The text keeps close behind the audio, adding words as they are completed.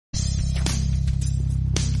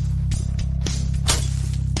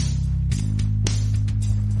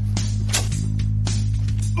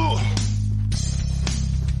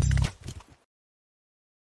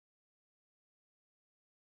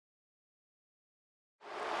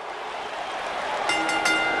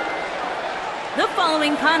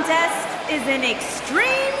following contest is an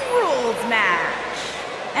Extreme Rules match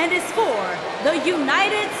and is for the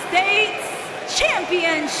United States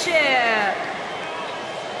Championship.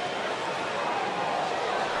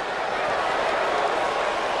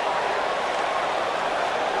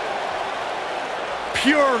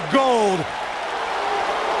 Pure gold.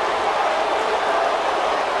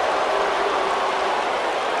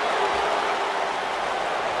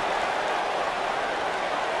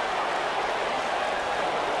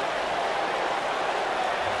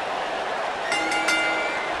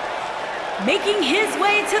 Making his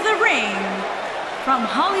way to the ring from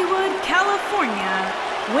Hollywood, California,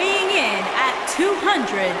 weighing in at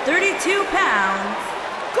 232 pounds,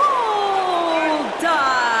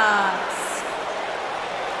 Goldust.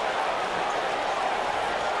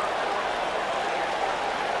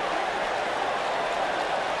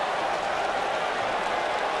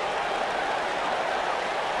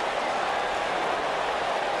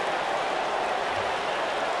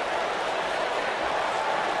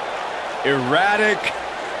 Erratic,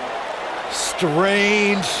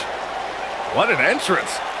 strange. What an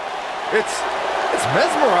entrance. It's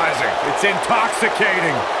mesmerizing. It's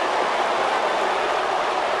intoxicating.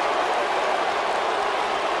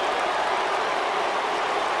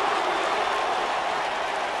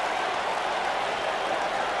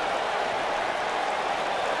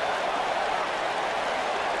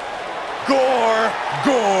 Gore,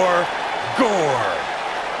 gore, gore.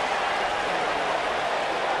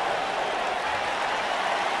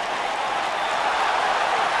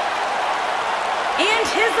 And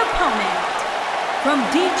his opponent, from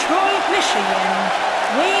Detroit, Michigan,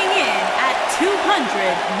 weighing in at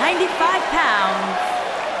 295 pounds,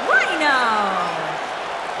 Rhino.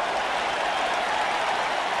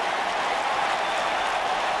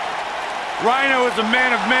 Rhino is a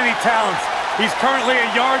man of many talents. He's currently a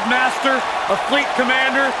yard master, a fleet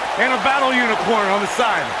commander, and a battle unicorn on the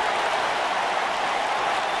side.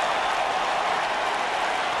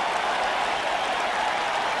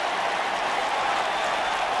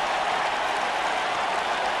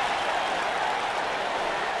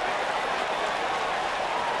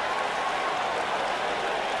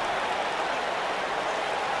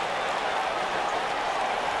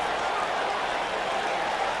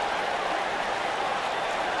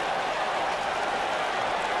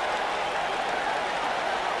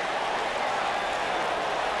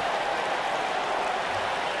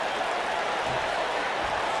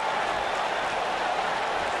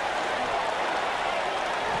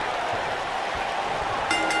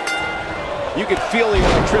 You can feel the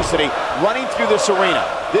electricity running through this arena.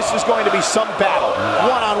 This is going to be some battle.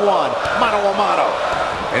 One-on-one, mano-a-mano.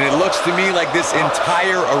 And it looks to me like this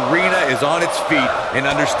entire arena is on its feet, and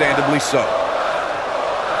understandably so.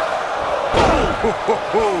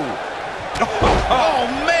 Oh,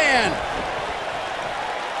 man!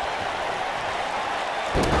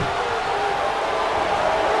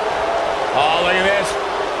 Oh, look at this.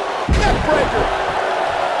 Neckbreaker!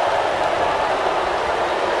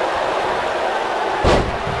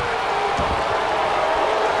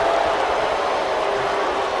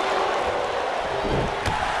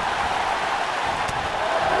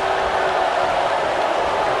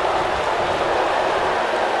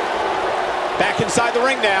 Back inside the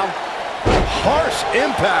ring now. Harsh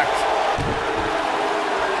impact.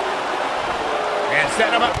 And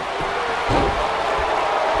set him up.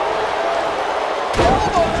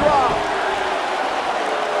 Elbow drop.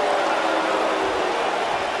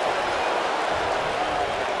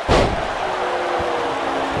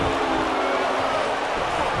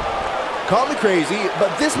 Call me crazy,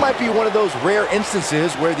 but this might be one of those rare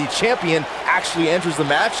instances where the champion actually enters the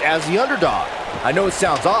match as the underdog. I know it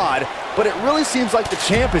sounds odd, but it really seems like the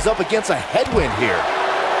champ is up against a headwind here.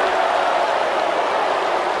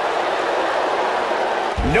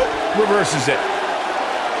 Nope, reverses it.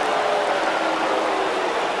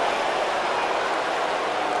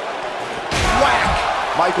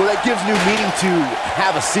 Whack! Michael, that gives new meaning to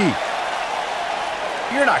have a seat.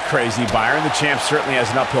 You're not crazy, Byron. The champ certainly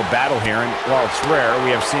has an uphill battle here, and while it's rare,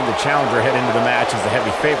 we have seen the challenger head into the match as the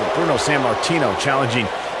heavy favorite. Bruno Sammartino challenging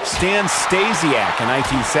Stan Stasiak in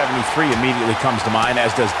 1973 immediately comes to mind,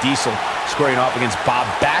 as does Diesel squaring off against Bob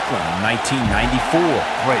Backlund in 1994.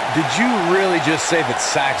 Wait, did you really just say that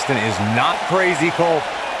Saxton is not crazy, Cole?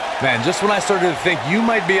 Man, just when I started to think you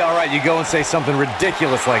might be all right, you go and say something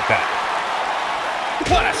ridiculous like that.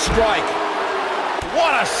 What a strike.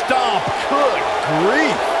 What a stomp. Good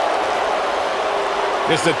grief.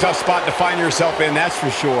 This is a tough spot to find yourself in, that's for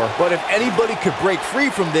sure. But if anybody could break free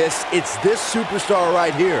from this, it's this superstar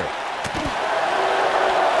right here.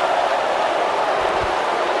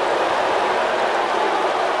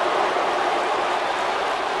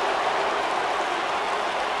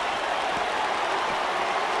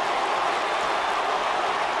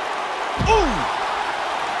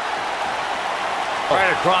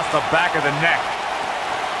 Right across the back of the neck.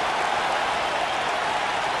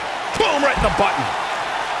 Boom, right in the button.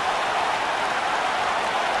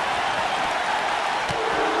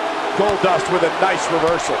 Goldust with a nice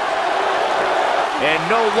reversal. And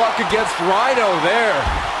no luck against Rhino there.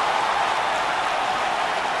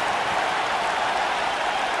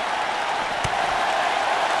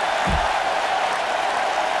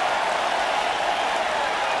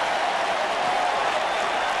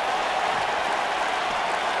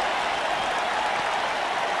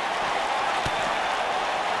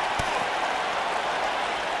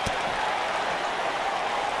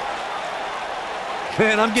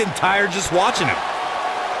 Man, I'm getting tired just watching him.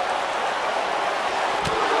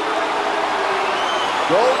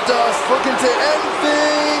 Goldust looking to end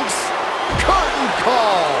things. Curtain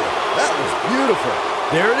call. That was beautiful.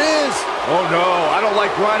 There it is. Oh no, I don't like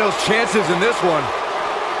Rhino's chances in this one.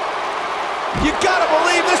 You gotta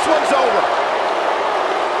believe this one's over.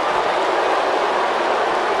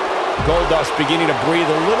 Goldust beginning to breathe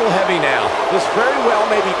a little heavy now. This very well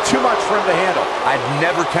may be too much for him to handle. I'd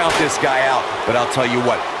never count this guy out, but I'll tell you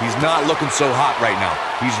what, he's not looking so hot right now.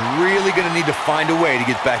 He's really going to need to find a way to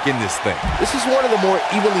get back in this thing. This is one of the more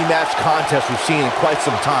evenly matched contests we've seen in quite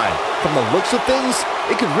some time. From the looks of things,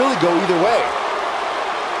 it could really go either way.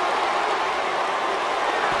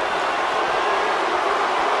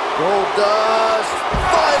 Goldust,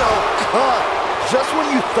 final cut. Just when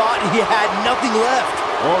you thought he had nothing left.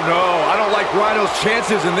 Oh no, I don't like Rhino's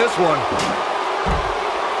chances in this one.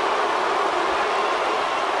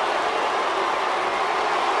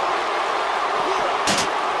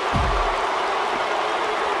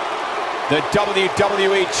 The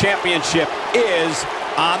WWE Championship is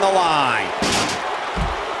on the line.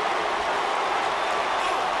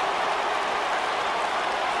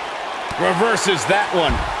 Reverses that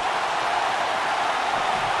one.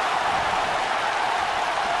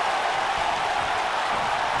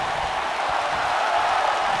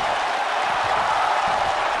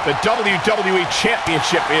 The WWE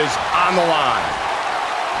Championship is on the line.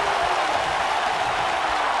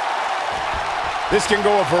 This can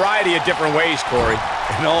go a variety of different ways, Corey.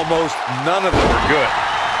 And almost none of them are good.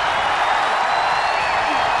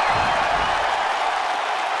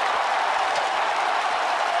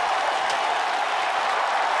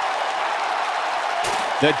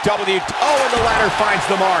 Oh, and the ladder finds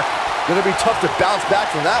the mark. Gonna be tough to bounce back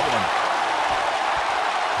from that one.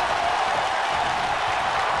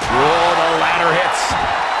 Oh, the ladder hits.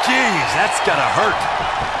 Jeez, that's gotta hurt.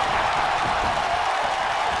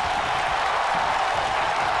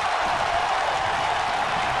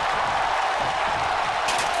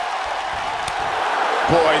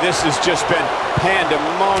 Boy, this has just been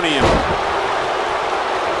pandemonium.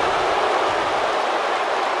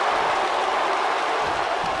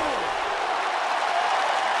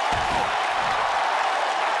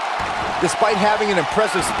 Despite having an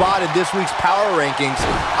impressive spot in this week's power rankings,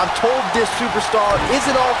 I'm told this superstar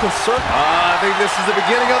isn't all concerned. I think this is the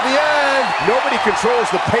beginning of the end. Nobody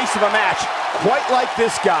controls the pace of a match quite like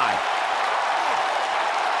this guy.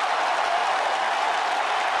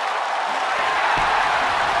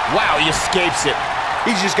 Wow, he escapes it.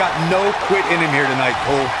 He's just got no quit in him here tonight,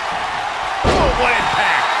 Cole. Oh, what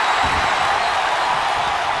impact!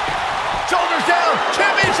 Shoulders down,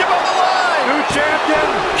 championship on the line! New champion.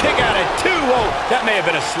 Kick out at 2. Oh, that may have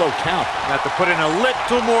been a slow count. Have to put in a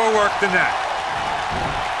little more work than that.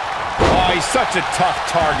 Oh, he's such a tough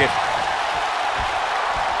target.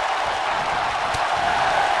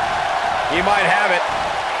 He might have it.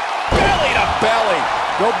 Belly to belly.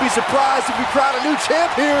 Don't be surprised if we crown a new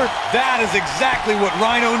champ here. That is exactly what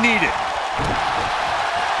Rhino needed.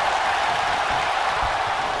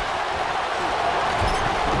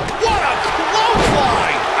 What a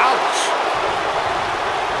clothesline! Ouch!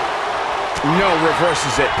 No,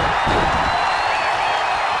 reverses it.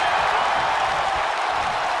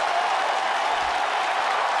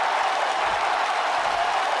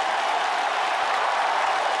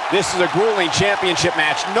 This is a grueling championship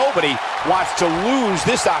match. Nobody wants to lose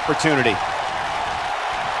this opportunity.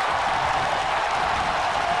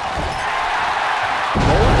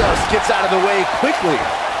 Goldust gets out of the way quickly.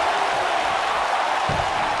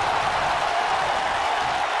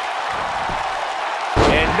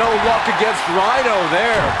 And no luck against Rhino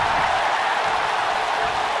there.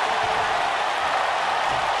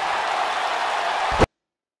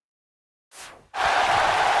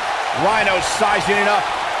 Rhino sizing it up.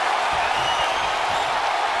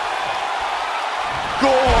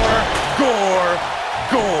 Gore, gore,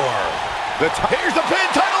 gore. Here's the pin,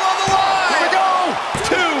 title on the line. Here we go.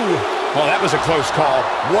 2. Oh, that was a close call.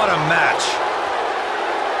 What a match.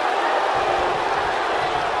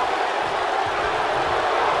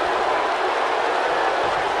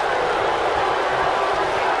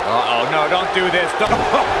 don't do this. Don't.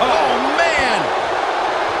 Oh, man!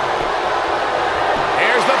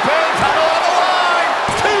 Here's the pin, title on the line!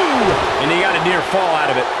 2! And he got a near fall out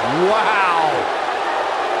of it. Wow!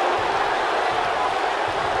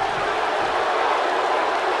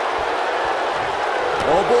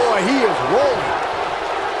 Oh boy, he is rolling.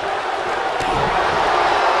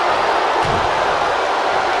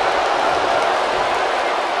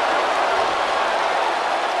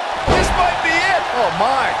 This might be it! Oh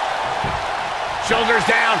my! Shoulders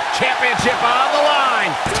down, championship on the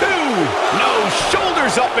line. 2! No,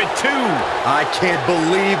 shoulders up at 2. I can't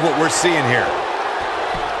believe what we're seeing here.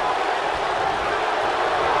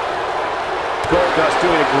 Goldust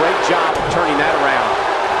doing a great job of turning that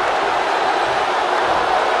around.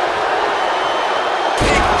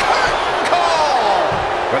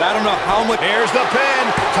 But I don't know how much... Here's the pin,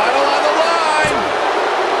 title on the line.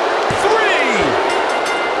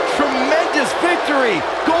 3! Tremendous victory.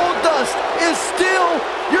 Goldust is still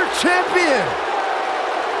your champion.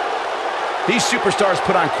 These superstars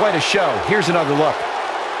put on quite a show. Here's another look.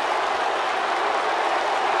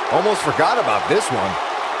 Almost forgot about this one.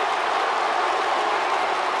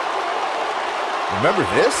 Remember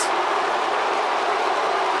this?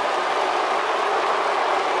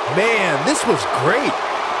 Man, this was great.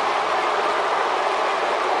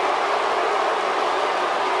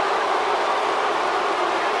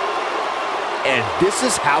 And this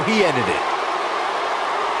is how he ended it.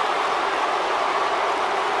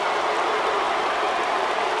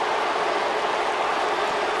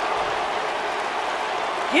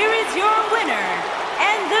 Here is your winner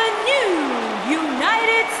and the new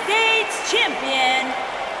United States champion,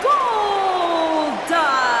 Goldust.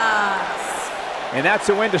 And that's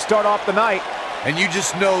a win to start off the night. And you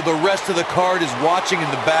just know the rest of the card is watching in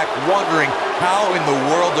the back, wondering how in the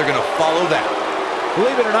world they're going to follow that.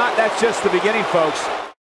 Believe it or not, that's just the beginning, folks.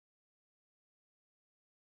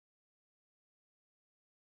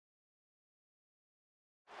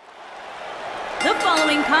 The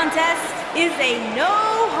following contest is a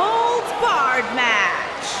no-holds-barred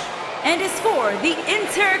match and is for the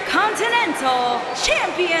Intercontinental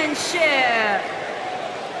Championship.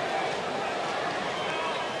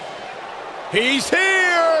 He's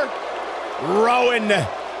here! Rowan.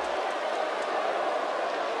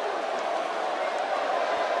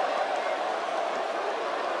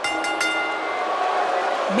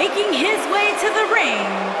 Making his way to the ring,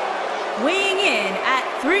 weighing in at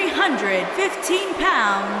 315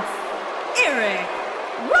 pounds, Eric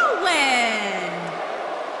Rowan.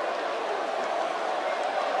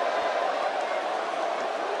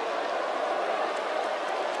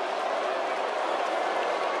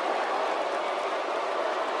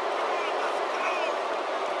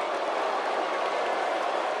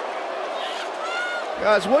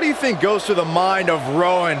 Guys, what do you think goes through the mind of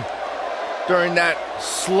Rowan during that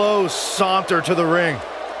slow saunter to the ring?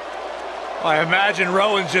 I imagine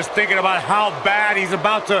Rowan's just thinking about how bad he's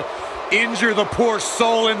about to injure the poor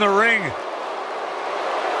soul in the ring.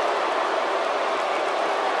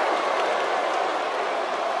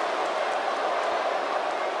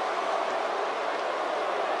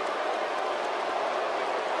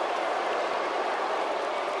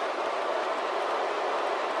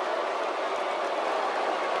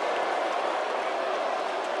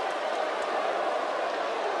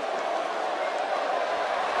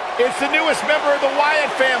 It's the newest member of the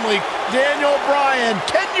Wyatt family, Daniel Bryan.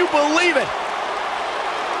 Can you believe it?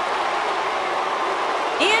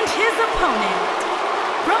 And his opponent,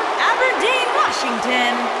 from Aberdeen,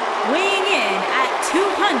 Washington, weighing in at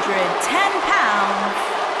 210 pounds,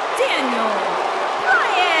 Daniel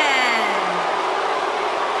Bryan.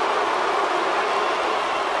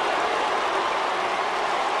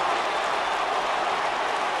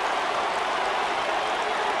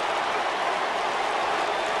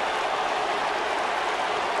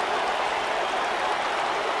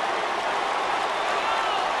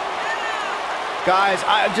 Guys,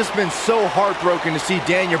 I've just been so heartbroken to see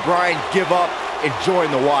Daniel Bryan give up and join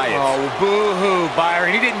the Wyatts. Oh, boo-hoo,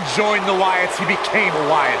 Byron. He didn't join the Wyatts, he became a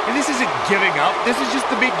Wyatt. And this isn't giving up, this is just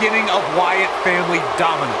the beginning of Wyatt family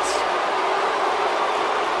dominance.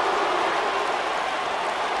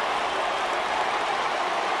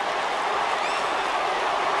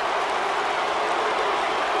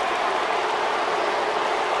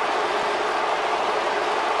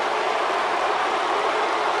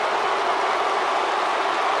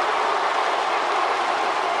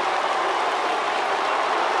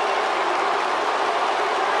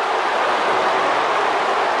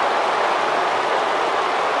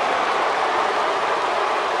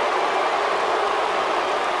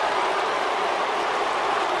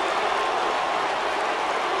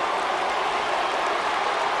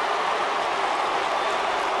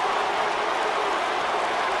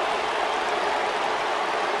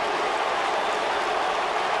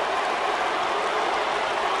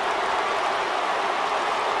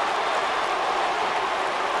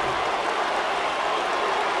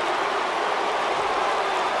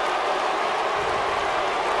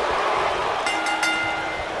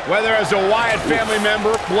 Whether as a Wyatt family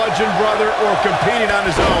member, bludgeon brother, or competing on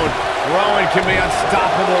his own, Rowan can be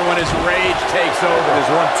unstoppable when his rage takes over.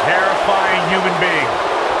 There's one terrifying human being.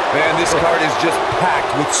 Man, this card is just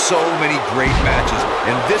packed with so many great matches,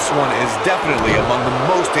 and this one is definitely among the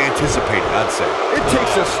most anticipated, I'd say. It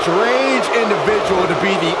takes a strange individual to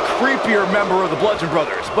be the creepier member of the Bludgeon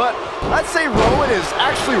Brothers, but I'd say Rowan is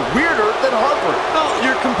actually weirder than Harper. Well,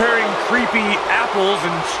 you're comparing creepy apples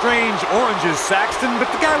and strange oranges, Saxton,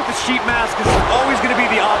 but the guy with the sheep mask is always going to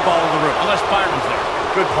be the oddball in the room, unless Byron's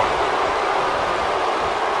there. Good point.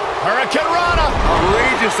 Hurricane Rana!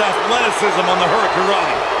 Outrageous athleticism on the Hurricane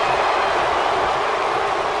Rana.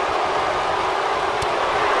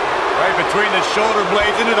 Right between the shoulder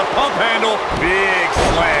blades into the pump handle. Big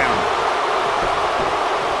slam.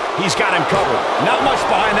 He's got him covered. Not much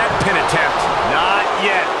behind that pin attempt. Not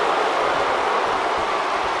yet.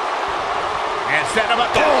 And set him up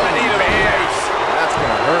to the knee to the face. That's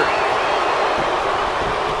going to hurt.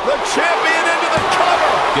 The champion into the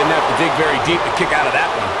cover. Didn't have to dig very deep to kick out of that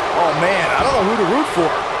one. Oh, man, I don't know who to root for.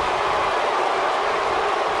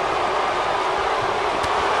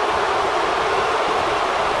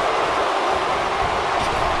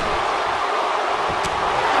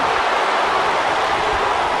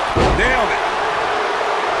 Nailed it.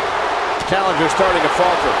 Challenger starting to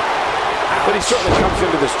falter. But he certainly comes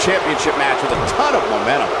into this championship match with a ton of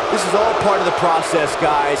momentum. This is all part of the process,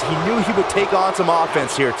 guys. He knew he would take on some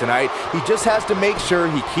offense here tonight. He just has to make sure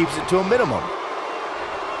he keeps it to a minimum.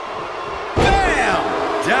 Bam!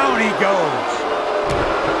 Down he goes.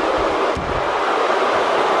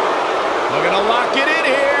 Looking to lock it in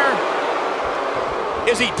here.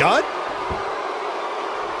 Is he done?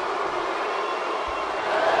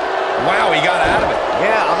 Wow, he got out of it.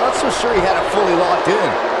 Yeah, I'm not so sure he had it fully locked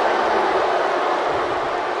in.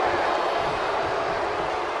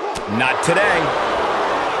 Not today.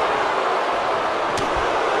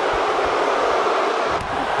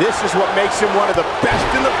 This is what makes him one of the best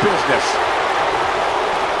in the business.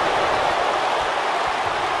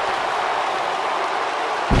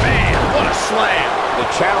 Man, what a slam. The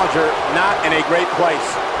challenger not in a great place.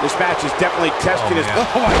 This match is definitely testing his... Oh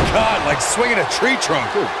my God, like swinging a tree trunk.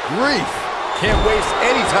 Good grief. Can't waste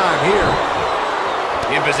any time here.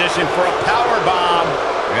 In position for a power bomb.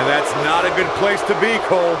 And that's not a good place to be,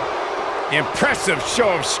 Cole. Impressive show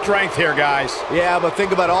of strength here, guys. Yeah, but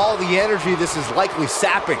think about all the energy this is likely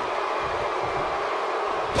sapping.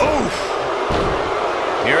 Oof.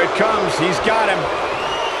 Here it comes. He's got him.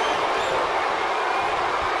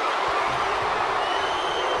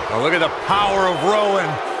 Oh, look at the power of Rowan.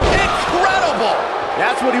 Incredible!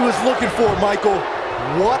 That's what he was looking for, Michael.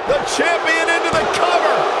 What? The champion into the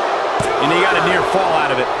cover! And he got a near fall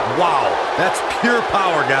out of it. Wow, that's pure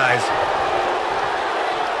power, guys.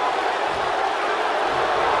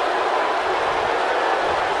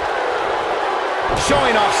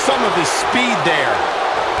 Showing off some of his speed there.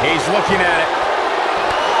 He's looking at it.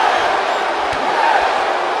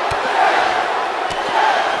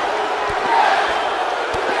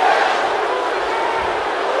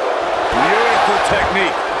 Beautiful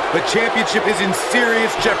technique. The championship is in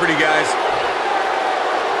serious jeopardy, guys.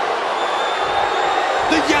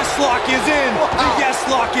 The yes lock is in. Wow. The yes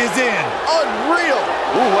lock is in. Unreal!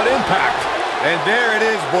 Ooh, what impact. And there it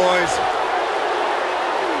is, boys.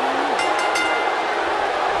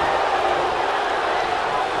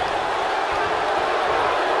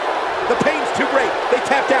 The pain's too great. They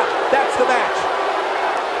tapped out. That's the match.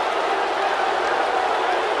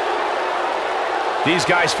 These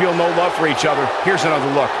guys feel no love for each other. Here's another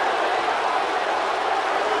look.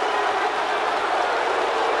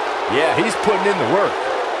 Yeah, he's putting in the work.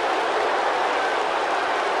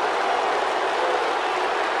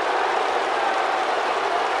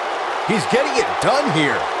 He's getting it done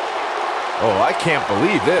here. Oh, I can't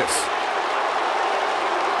believe this.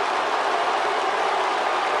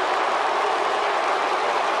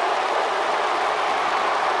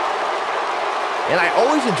 And I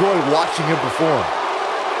always enjoy watching him perform.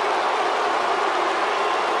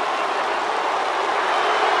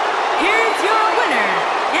 Here's your winner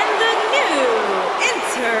and the new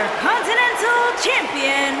Intercontinental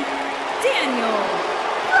Champion, Daniel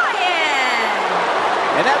Bryan.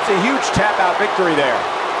 And that's a huge tap-out victory there.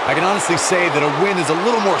 I can honestly say that a win is a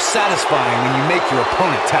little more satisfying when you make your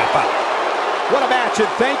opponent tap out. What a match,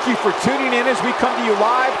 and thank you for tuning in as we come to you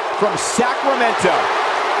live from Sacramento.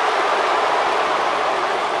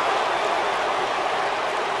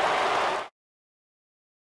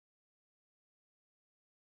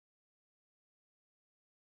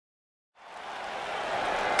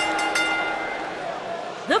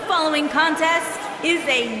 The following contest is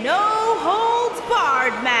a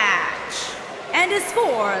no-holds-barred match and is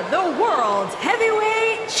for the World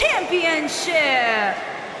Heavyweight Championship.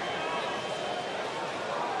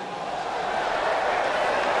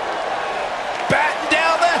 Batten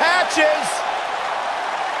down the hatches.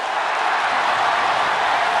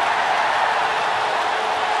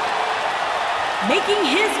 Making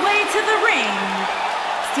his way to the ring,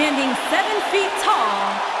 standing 7 feet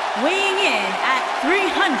tall, weighing in at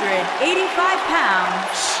 385 pounds.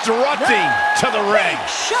 Strutting to the ring.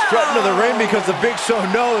 Strutting to the ring because the Big Show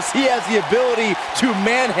knows he has the ability to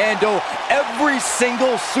manhandle every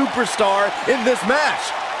single superstar in this match.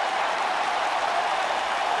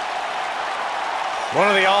 One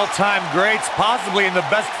of the all-time greats, possibly in the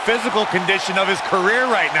best physical condition of his career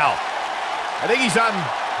right now. I think he's on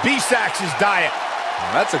B-Sax's diet.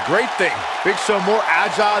 Well, that's a great thing. Big Show more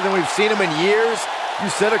agile than we've seen him in years. You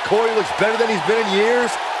said it, Corey, looks better than he's been in years,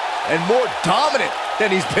 and more dominant than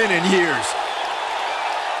he's been in years.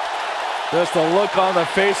 Just the look on the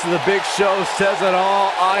face of the Big Show says it all.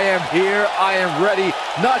 I am here, I am ready,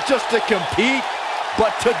 not just to compete,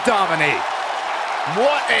 but to dominate.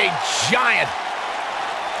 What a giant.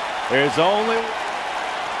 There's only...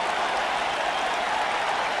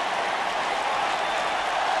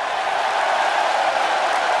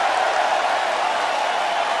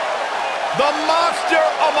 The monster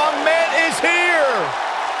among men is here!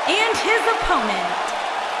 And his opponent,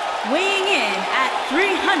 weighing in at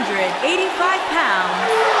 385 pounds,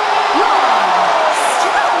 Braun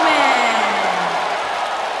Strowman!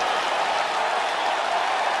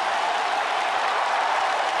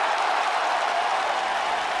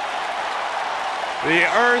 The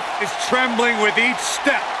earth is trembling with each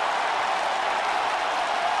step.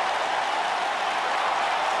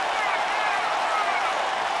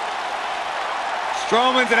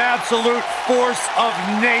 Strowman's an absolute force of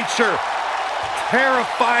nature.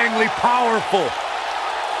 Terrifyingly powerful.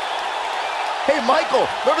 Hey, Michael,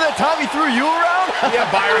 remember that time he threw you around? Yeah,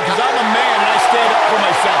 Byron, because I'm a man and I stand up for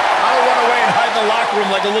myself. I don't run away and hide in the locker room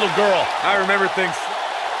like a little girl. I remember things.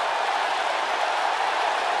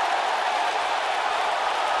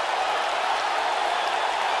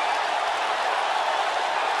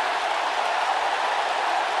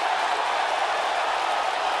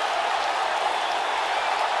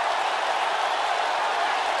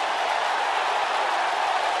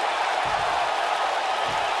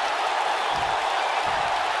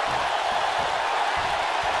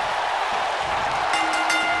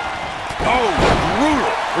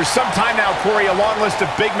 For some time now, Corey, a long list of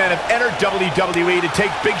big men have entered WWE to take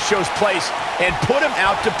Big Show's place and put him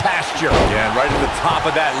out to pasture. Yeah, and right at the top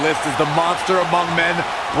of that list is the monster among men,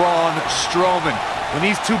 Braun Strowman. When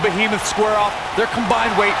these two behemoths square off, their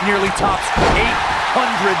combined weight nearly tops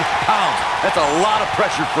 800 pounds. That's a lot of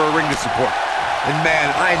pressure for a ring to support. And man,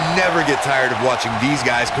 I never get tired of watching these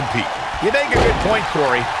guys compete. You make a good point,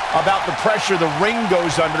 Corey, about the pressure the ring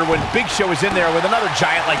goes under when Big Show is in there with another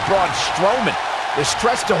giant like Braun Strowman. The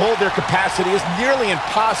stress to hold their capacity is nearly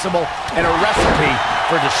impossible and a recipe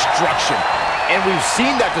for destruction. And we've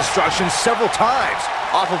seen that destruction several times.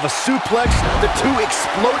 Off of a suplex, the two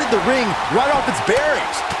exploded the ring right off its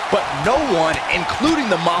bearings. But no one,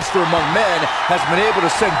 including the monster among men, has been able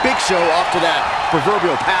to send Big Show off to that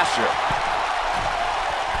proverbial pasture.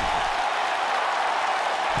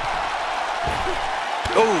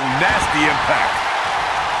 Oh, nasty impact.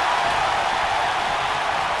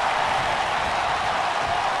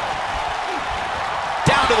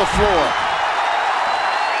 Down to the floor.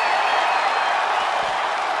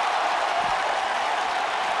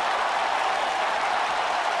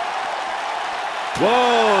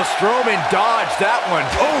 Whoa, Strowman dodged that one.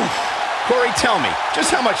 Oh, Corey, tell me,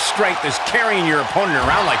 just how much strength does carrying your opponent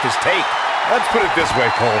around like this take? Let's put it this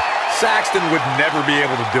way, Cole. Saxton would never be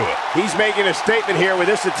able to do it. He's making a statement here with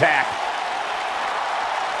this attack.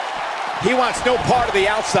 He wants no part of the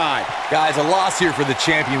outside. Guys, a loss here for the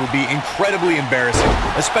champion would be incredibly embarrassing,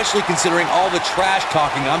 especially considering all the trash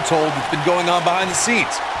talking I'm told that's been going on behind the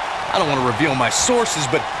scenes. I don't want to reveal my sources,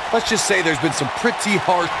 but let's just say there's been some pretty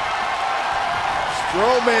harsh...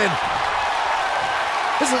 Strowman.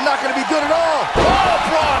 This is not going to be good at all. Oh,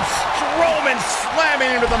 Braun Strowman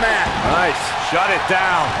slamming into the mat. Nice. Shut it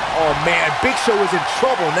down. Oh, man, Big Show is in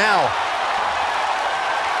trouble now.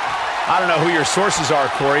 I don't know who your sources are,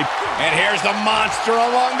 Corey. And here's the monster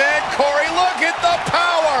among men. Corey, look at the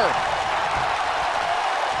power.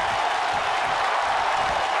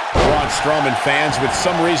 Braun Strowman fans with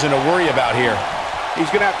some reason to worry about here. He's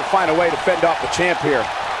going to have to find a way to fend off the champ here.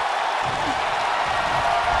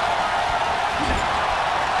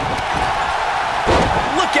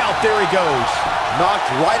 Look out there he goes. Knocked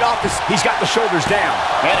right off his... He's got the shoulders down.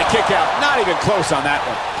 And a kick out. Not even close on that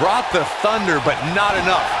one. Brought the thunder, but not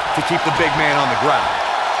enough to keep the big man on the ground.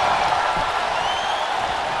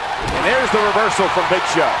 And there's the reversal from Big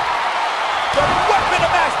Show. The weapon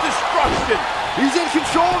of mass destruction. He's in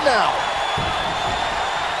control now.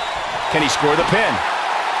 Can he score the pin?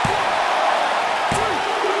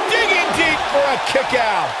 Digging deep for a kick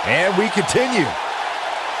out. And we continue.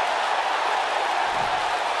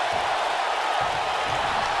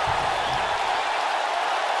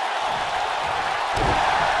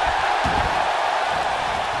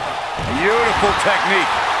 Beautiful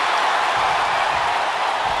technique.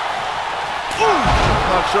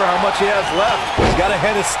 Not sure how much he has left. He's got a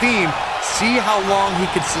head of steam. See how long he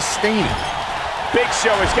can sustain it. Big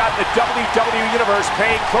Show has got the WWE Universe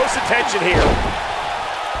paying close attention here.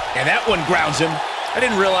 And that one grounds him. I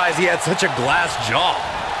didn't realize he had such a glass jaw.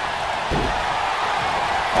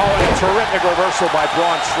 Oh, and a terrific reversal by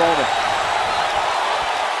Braun Strowman.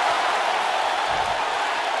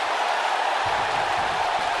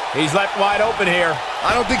 He's left wide open here.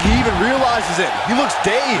 I don't think he even realizes it. He looks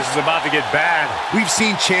dazed. This is about to get bad. We've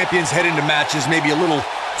seen champions head into matches maybe a little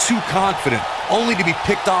too confident, only to be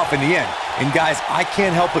picked off in the end. And guys, I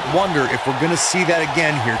can't help but wonder if we're going to see that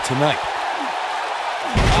again here tonight.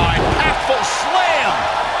 Oh, impactful slam.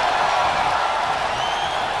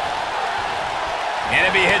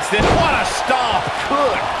 Enemy hits this. What a stomp.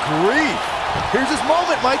 Good grief. Here's his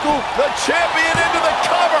moment, Michael. The champion into the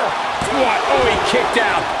cover. What? Oh, he kicked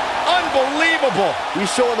out. Unbelievable.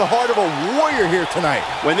 He's showing the heart of a warrior here tonight.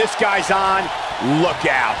 When this guy's on, look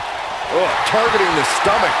out. Oh, targeting the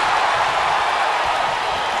stomach.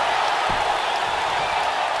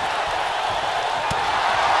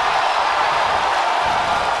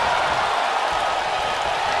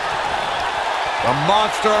 The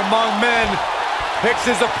monster among men picks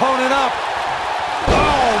his opponent up.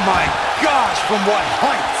 Oh my gosh, from what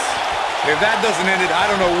heights. If that doesn't end it, I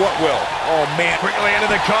don't know what will. Oh, man, quickly into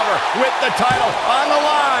the cover with the title on the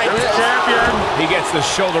line. Here's the champion. He gets the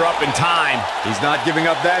shoulder up in time. He's not giving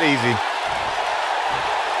up that easy.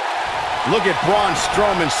 Look at Braun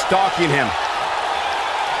Strowman stalking him.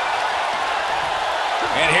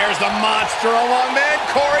 And here's the monster among men.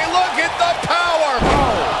 Corey, look at the power.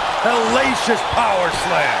 Oh, hellacious power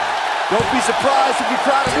slam. Don't be surprised if you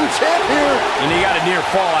crown a new champ here. And he got a near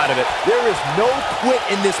fall out of it. There is no quit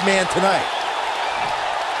in this man tonight.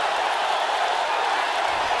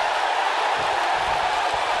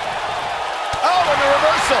 Oh, and the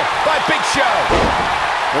reversal by Big Show.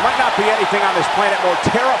 There might not be anything on this planet more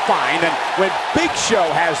terrifying than when Big Show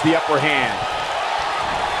has the upper hand.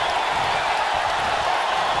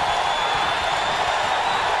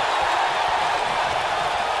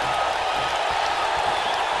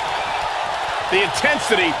 The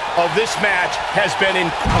intensity of this match has been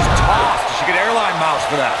Tossed. She could airline mouse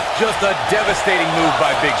for that. Just a devastating move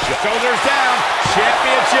by Big Show. shoulders down,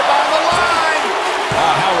 championship on the line.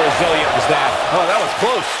 How resilient was that? Oh, that was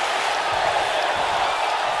close.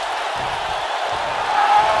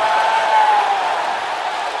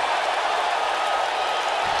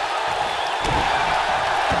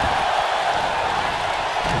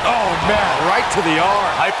 Oh, man, right to the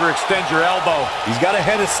arm. Hyperextend your elbow. He's got a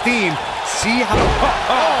head of steam. See how...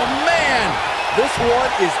 Oh, man. This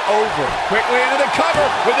one is over. Quickly into the cover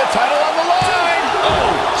with the title on the line.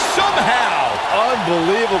 Oh, somehow.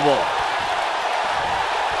 Unbelievable.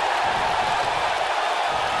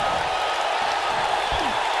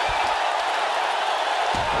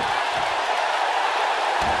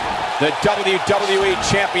 The WWE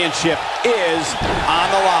Championship is on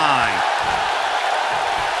the line.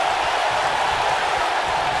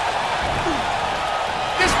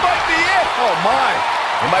 This might be it. Oh, my.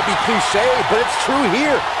 It might be cliche, but it's true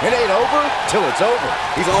here. It ain't over till it's over.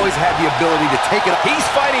 He's always had the ability to take it up. He's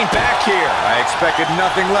fighting back here. I expected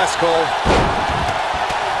nothing less, Cole.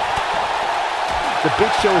 The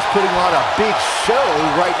Big Show is putting on a big show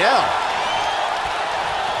right now.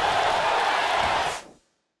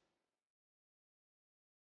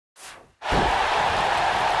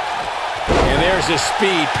 And there's his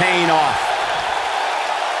speed paying off.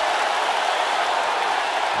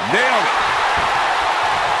 Nailed it.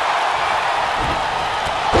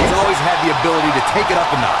 He's always had the ability to take it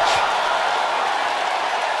up a notch.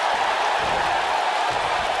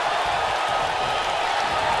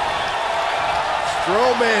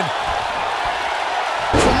 Strowman.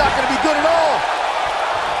 This is not going to be good at all.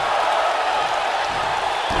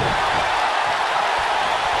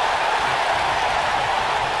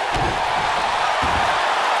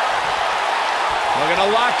 We're going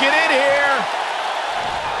to lock it in here.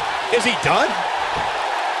 Is he done?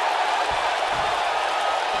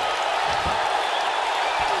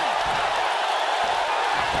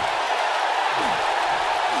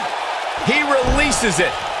 He releases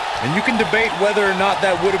it. And you can debate whether or not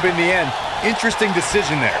that would have been the end. Interesting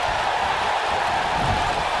decision there.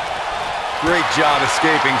 Great job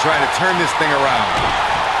escaping, trying to turn this thing around.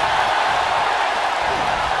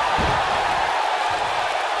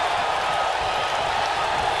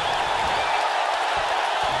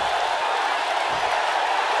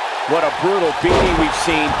 What a brutal beating we've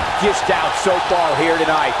seen dished out so far here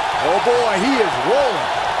tonight. Oh boy, he is rolling.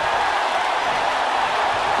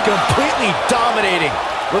 Completely dominating.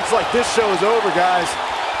 Looks like this show is over, guys.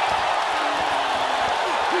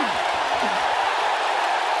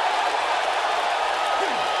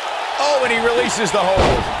 Oh, and he releases the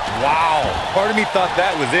hold. Wow. Part of me thought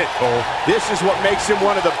that was it, Cole. This is what makes him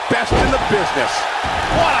one of the best in the business.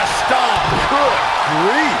 What a stomp. Good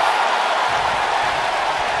grief.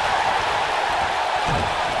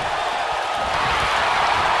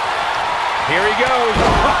 Here he goes.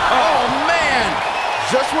 Oh, man.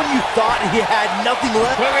 Just when you thought he had nothing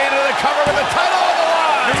left. Moving into the cover with the title on the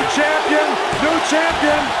line. New champion, new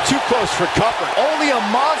champion. Too close for comfort. Only a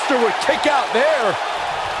monster would kick out there.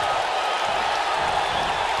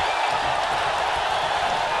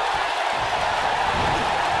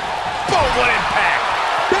 Boom, what impact.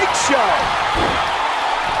 Big Show.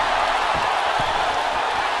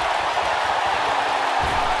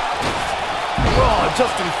 Oh,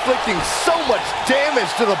 just inflicting so much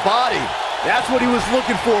damage to the body. That's what he was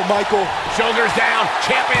looking for, Michael. Shoulders down,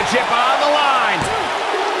 championship on the line.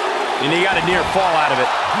 And he got a near fall out of it.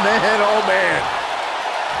 Man, oh man.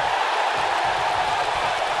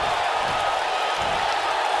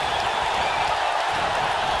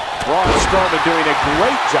 Braun Strowman doing a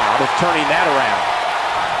great job of turning that around.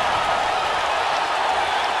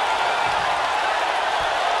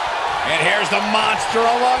 And here's the monster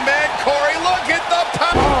among men. Corey, look at the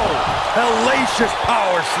power. Oh, hellacious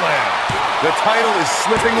power slam. The title is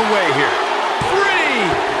slipping away here.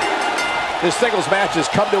 3. This singles match has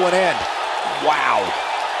come to an end. Wow.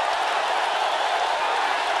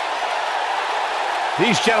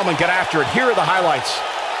 These gentlemen get after it. Here are the highlights.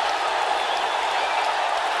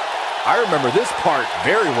 I remember this part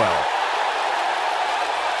very well.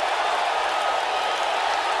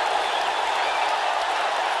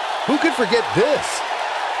 Who could forget this?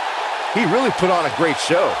 He really put on a great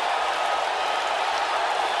show.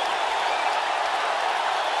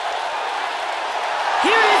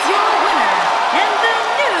 Here is your winner and the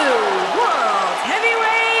new World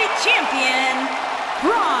Heavyweight Champion,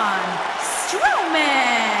 Braun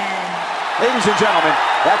Strowman. Ladies and gentlemen,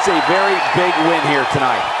 that's a very big win here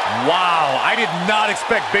tonight. Wow, I did not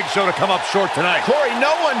expect Big Show to come up short tonight. Corey,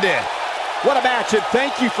 no one did. What a match, and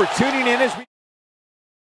thank you for tuning in as we...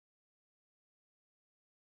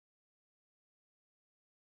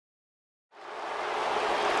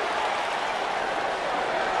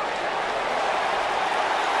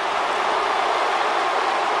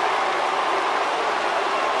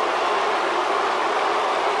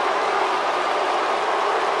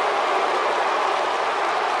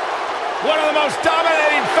 One of the most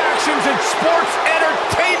dominating factions in sports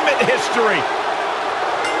entertainment history.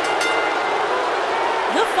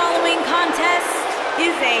 The following contest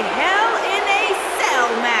is a Hell in a Cell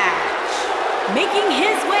match. Making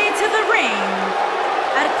his way to the ring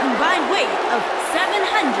at a combined weight of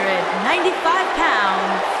 795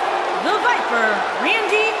 pounds, the Viper,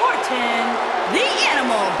 Randy Orton, the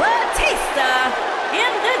Animal, Batista,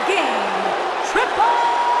 and the Game, Triple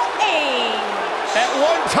H. At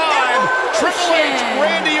one time, Triple H,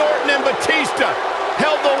 Randy Orton, and Batista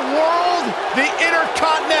held the world, the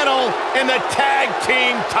Intercontinental, and the Tag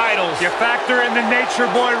Team titles. You factor in the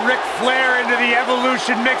Nature Boy Ric Flair into the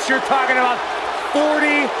Evolution mix, you're talking about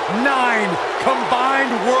 49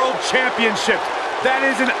 combined world championships. That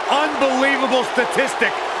is an unbelievable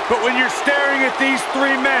statistic. But when you're staring at these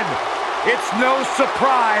three men, it's no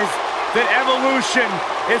surprise that Evolution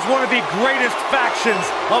is one of the greatest factions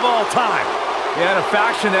of all time. Yeah, and a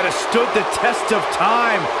faction that has stood the test of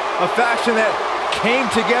time. A faction that came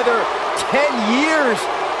together 10 years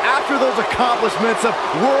after those accomplishments of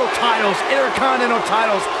world titles, intercontinental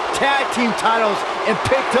titles, tag team titles, and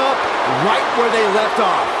picked up right where they left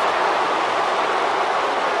off.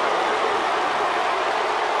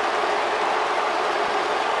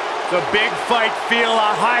 It's a big fight, feel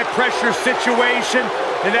a high-pressure situation,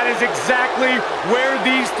 and that is exactly where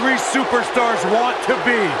these three superstars want to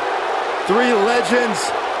be. Three legends,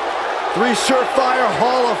 three surefire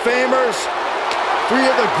Hall of Famers, three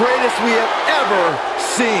of the greatest we have ever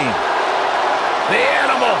seen. The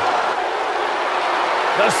Animal,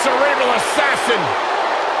 the Cerebral Assassin,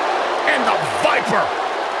 and the Viper.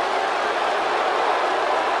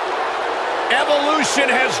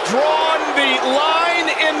 Evolution has drawn the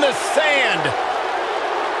line in the sand.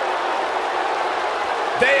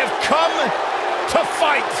 They have come to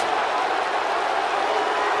fight.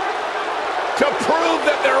 To prove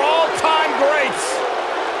that they're all-time greats.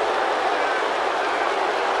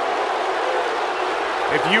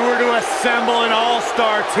 If you were to assemble an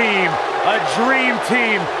all-star team, a dream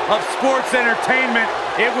team of sports entertainment,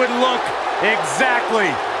 it would look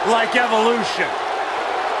exactly like Evolution.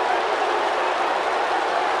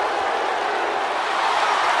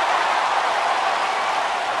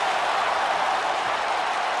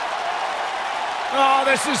 Oh,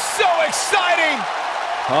 this is so exciting!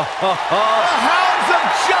 The hounds of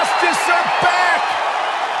justice are back!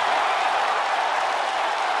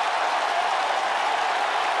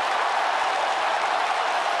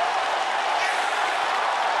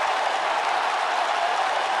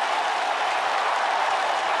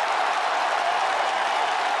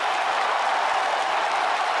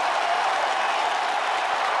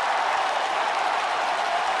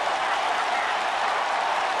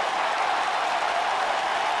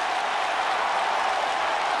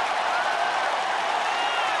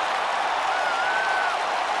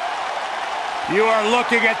 You are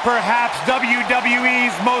looking at perhaps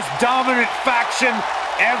WWE's most dominant faction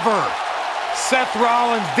ever. Seth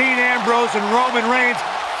Rollins, Dean Ambrose, and Roman Reigns,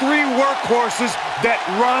 three workhorses that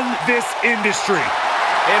run this industry.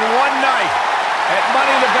 In one night, at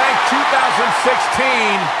Money in the Bank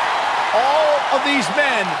 2016, all of these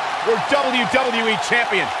men were WWE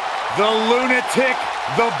champions. The Lunatic,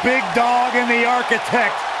 the Big Dog, and the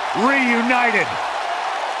Architect reunited.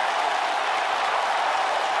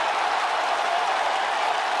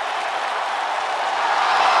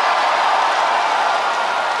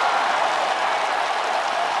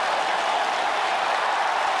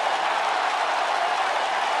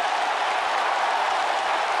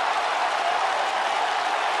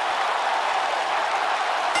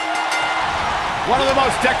 One of the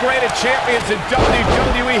most decorated champions in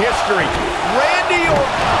WWE history, Randy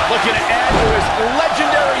Orton, looking to add to his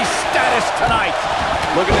legendary status tonight.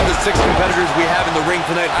 Looking at the 6 competitors we have in the ring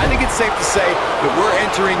tonight, I think it's safe to say that we're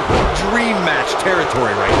entering dream match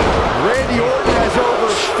territory right now. Randy Orton has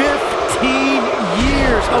over 15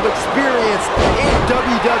 years of experience in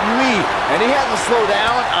WWE, and he hasn't slowed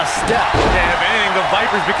down a step. Yeah, if anything, the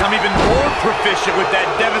Vipers become even more proficient with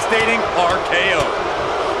that devastating RKO.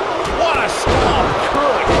 What a stomp!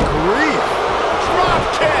 Good grief! Drop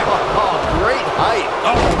kick! Oh, great height.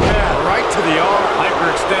 Oh, man, right to the arm.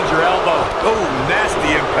 Hyperextend your elbow. Oh,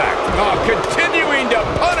 nasty impact. Oh, continuing to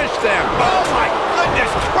punish them. Oh, my goodness,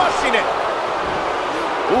 crushing it.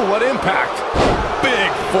 Ooh, what impact. Big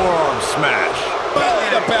forearm smash. Belly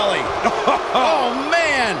to belly. Oh,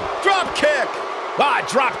 man. Drop kick. Ah,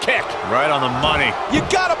 drop kick. Right on the money. You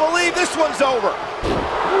gotta believe this one's over.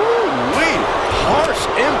 Ooh-wee. Harsh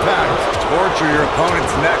impact. Torture your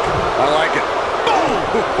opponent's neck. I like it. Boom.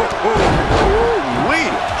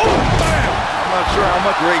 Ooh-wee. Oh, bam. I'm not sure how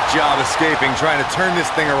much. Great job escaping, trying to turn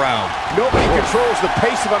this thing around. Nobody controls the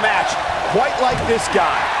pace of a match quite like this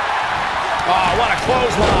guy. Oh, what a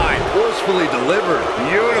clothesline. Forcefully delivered.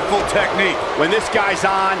 Beautiful technique. When this guy's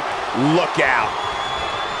on, look out.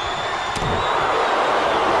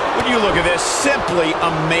 When you look at this, simply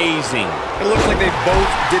amazing. It looks like they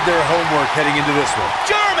both did their homework heading into this one.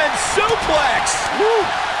 German suplex. Woo.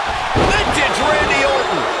 Vintage Randy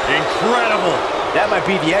Orton. Incredible. That might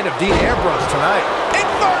be the end of Dean Ambrose tonight.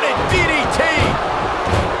 Inverted DDT.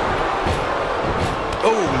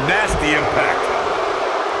 Oh, nasty impact.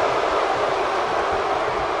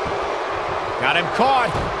 Got him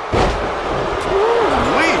caught.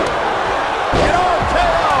 Ooh-wee. An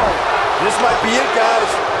RKO. This might be it, guys.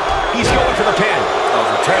 He's going for the pin.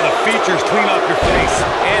 Tear the features clean off your face.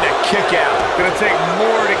 And a kick out. Gonna take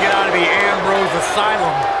more to get out of the Ambrose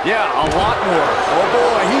Asylum. Yeah, a lot more. Oh,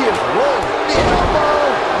 boy, he is rolling. The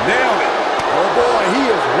elbow. Nailed it. Oh, boy,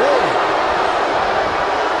 he is rolling.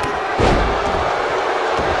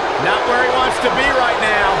 Not where he wants to be right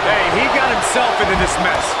now. Hey, he got himself into this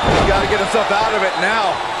mess. He's got to get himself out of it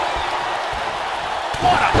now.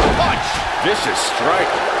 What a punch. Vicious strike.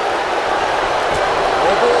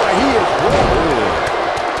 Oh, boy, he is rolling.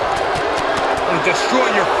 Gonna destroy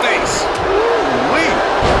your face. Ooh-wee.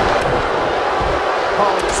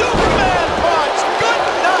 Oh, Superman punch. Good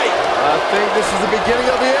night. I think this is the beginning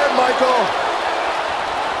of the end, Michael.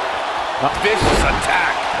 A vicious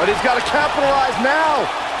attack. But he's got to capitalize now.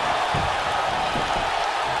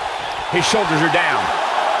 His shoulders are down.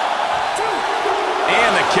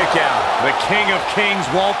 And the kick out. The King of Kings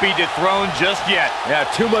won't be dethroned just yet. Yeah,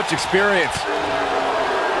 too much experience.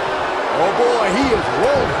 Oh, boy, he is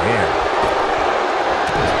rolling. Man.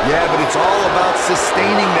 Yeah, but it's all about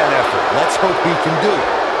sustaining that effort. Let's hope he can do it.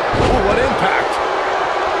 Oh, what impact.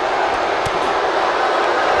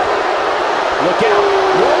 Look out.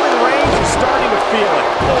 Roman Reigns is starting to feel it.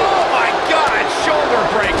 Oh, my God. Shoulder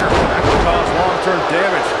breaker. That could cause long-term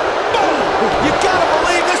damage. Boom. You gotta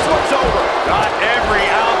believe this one's over. Got every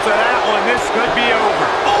ounce of that one. This could be over.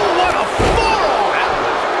 Oh, what a forearm. That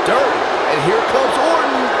was dirty. And here comes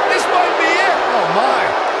Orton. This might be it. Oh, my.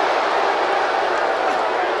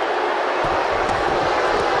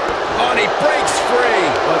 Oh, and he breaks free.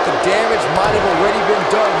 But the damage might have already been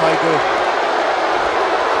done, Michael.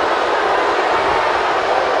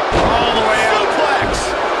 All the way out. Suplex.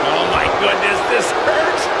 Oh, my goodness. This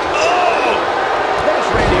hurts. Oh. What does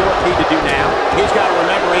Randy Orton need to do now? He's got to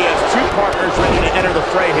remember he has two partners ready to enter the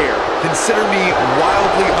fray here. Consider me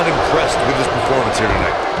wildly unimpressed with his performance here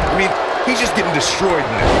tonight. I mean, he's just getting destroyed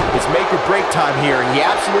in there. It's make or break time here, and he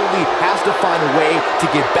absolutely has to find a way to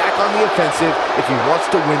get back on the offensive if he wants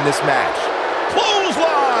to win this match.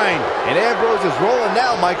 Clothesline. And Ambrose is rolling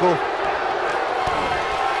now, Michael.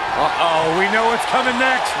 Uh-oh, we know what's coming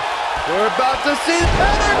next. We're about to see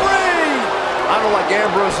pedigree. I don't like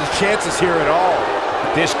Ambrose's chances here at all.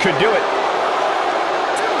 This could do it.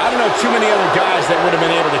 I don't know too many other guys that would have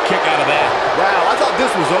been able to kick out of that. Wow, I thought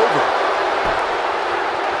this was over.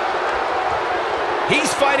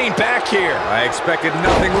 He's fighting back here. I expected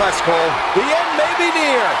nothing less, Cole. The end may be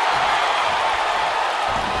near.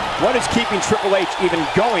 What is keeping Triple H even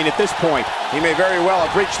going at this point? He may very well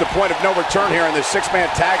have reached the point of no return here in this six-man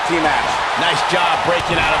tag team match. Nice job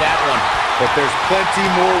breaking out of that one. But there's plenty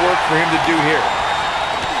more work for him to do here.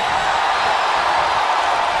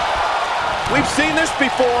 We've seen this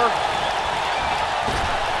before.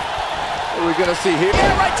 What are we going to see here?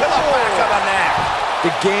 Yeah, right to the back of the neck.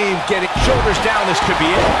 The game getting... Shoulders down, this could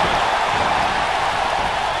be it.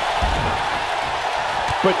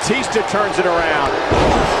 Batista turns it around.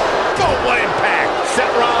 Oh, what impact. Seth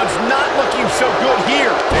Rollins not looking so good here.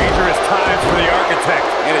 Dangerous times for the Architect.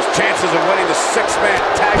 And his chances of winning the six-man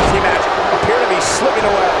tag team match appear to be slipping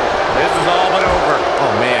away. This is all but over.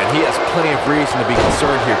 Oh, man, he has plenty of reason to be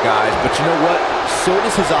concerned here, guys. But you know what? So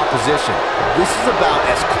does his opposition. This is about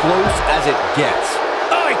as close as it gets.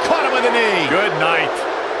 Oh, he caught him with a knee. Good night.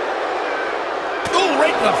 Ooh,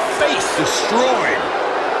 right in the face. Destroyed.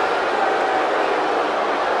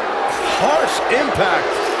 Harsh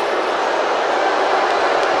impact.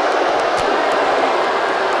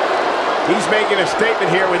 He's making a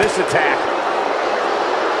statement here with this attack.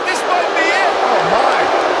 This might be it. Oh, my.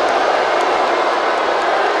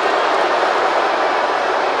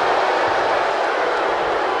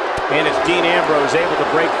 And it's Dean Ambrose able to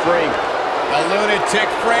break free. The lunatic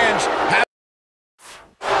fringe.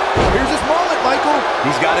 Here's his moment, Michael.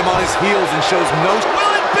 He's got him on his heels and shows no...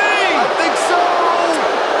 Will it be? I think so.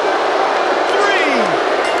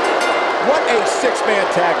 3. What a six-man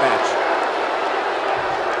tag match.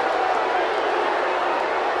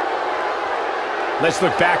 Let's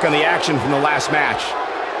look back on the action from the last match.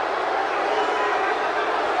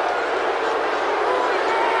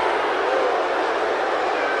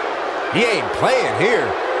 He ain't playing here.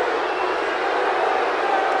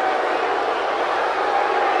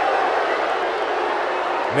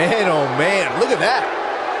 Man, oh man, look at that.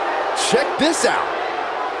 Check this out.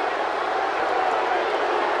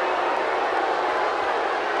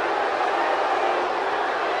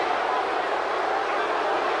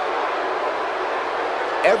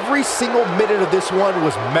 Every single minute of this one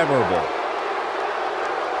was memorable.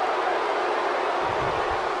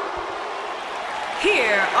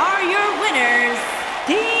 Here are your winners,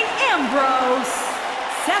 Dean Ambrose,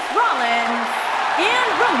 Seth Rollins, and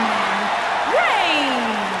Roman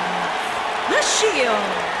Reigns. The Shield.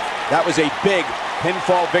 That was a big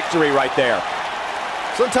pinfall victory right there.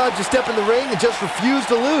 Sometimes you step in the ring and just refuse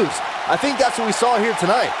to lose. I think that's what we saw here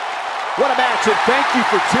tonight. What a match, and thank you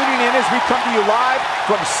for tuning in as we come to you live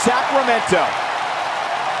from Sacramento.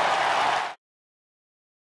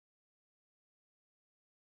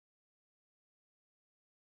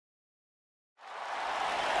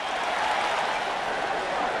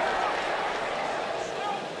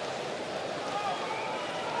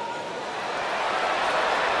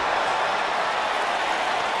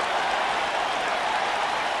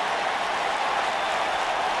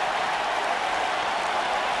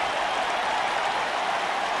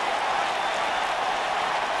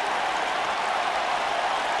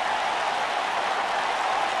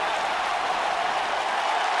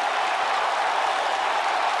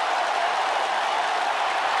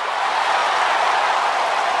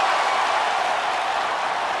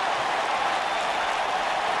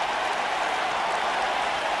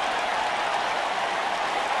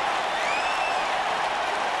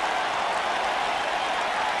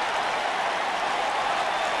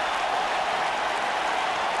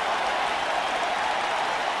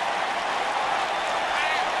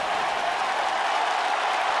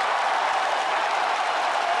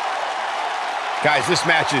 Guys, this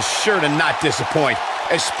match is sure to not disappoint,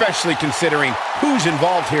 especially considering who's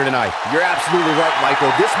involved here tonight. You're absolutely right, Michael.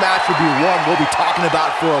 This match will be one we'll be talking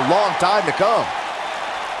about for a long time to come.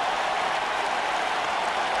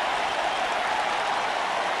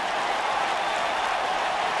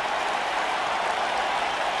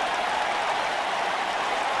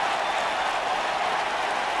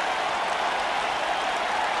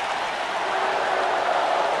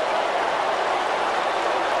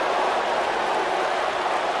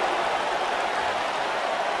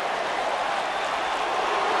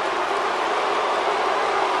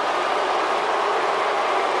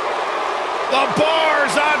 The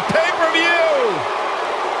Bar's on pay-per-view!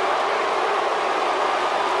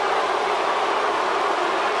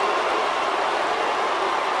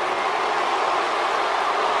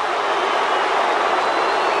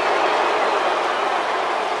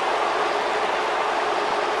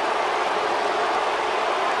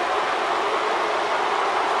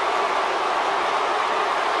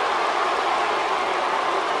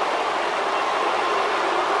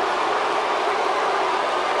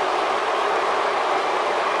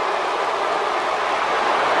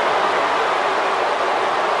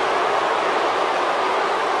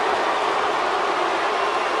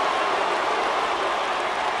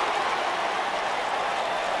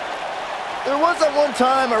 There was that one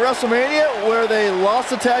time at WrestleMania where they lost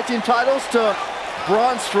the tag team titles to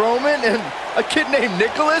Braun Strowman and a kid named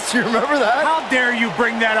Nicholas. You remember that? How dare you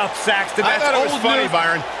bring that up, Saxton? I thought it was old funny, news.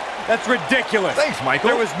 Byron. That's ridiculous. Thanks, Michael.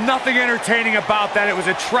 There was nothing entertaining about that. It was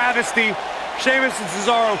a travesty. Sheamus and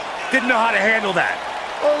Cesaro didn't know how to handle that.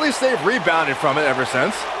 Well, at least they've rebounded from it ever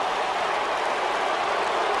since.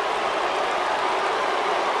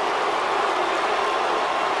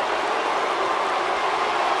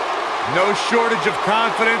 No shortage of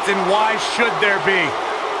confidence, and why should there be?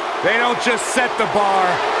 They don't just set the bar,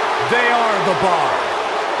 they are the bar.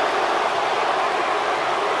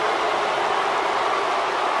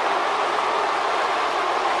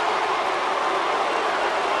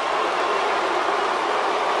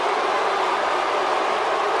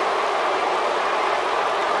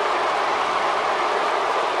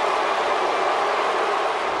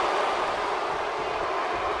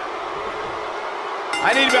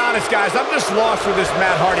 I need to be honest, guys. I'm just lost with this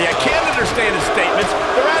Matt Hardy. I can't understand his statements.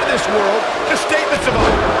 They're out of this world. The statements of a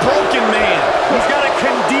broken man. He's got a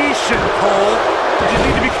condition, Cole. You just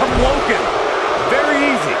need to become woken.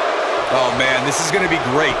 Very easy. Oh, man, this is going to be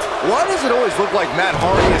great. Why does it always look like Matt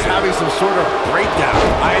Hardy is having some sort of breakdown?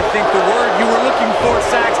 I think the word you were looking for,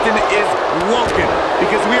 Saxton, is woken.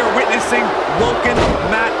 Because we are witnessing woken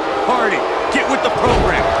Matt Hardy. Get with the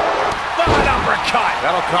program. An uppercut.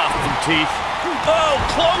 That'll cost some teeth. Oh,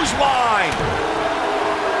 clothesline.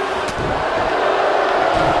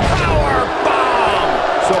 Power bomb.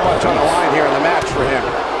 So much on the line here in the match for him.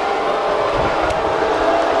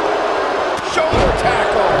 Shoulder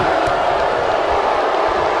tackle.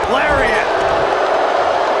 Lariat.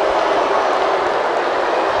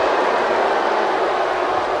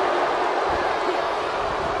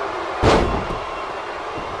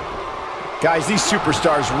 Guys, these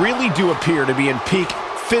superstars really do appear to be in peak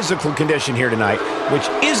physical condition here tonight, which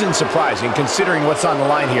isn't surprising considering what's on the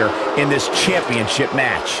line here in this championship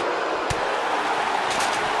match.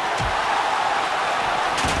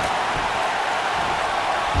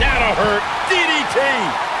 That'll hurt. DDT.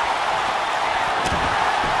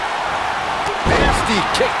 Nasty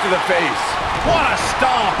kick to the face. What a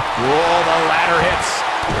stomp. Whoa, the ladder hits.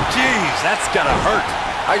 Jeez, that's gotta hurt.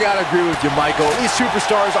 I gotta agree with you, Michael. These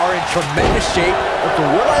superstars are in tremendous shape, and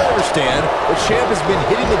from what I understand, the champ has been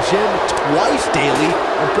hitting the gym twice daily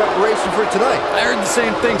in preparation for tonight. I heard the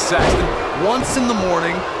same thing, Saxton. Once in the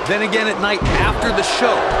morning, then again at night after the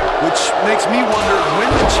show, which makes me wonder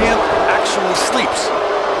when the champ actually sleeps,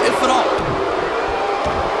 if at all.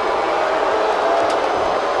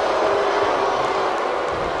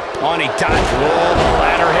 On he dives. Whoa, the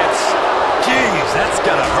ladder hits. Jeez, that's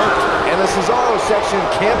gotta hurt. And the Cesaro section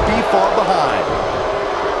can't be far behind.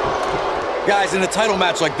 Guys, in a title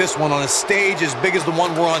match like this one, on a stage as big as the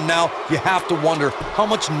one we're on now, you have to wonder how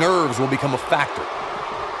much nerves will become a factor.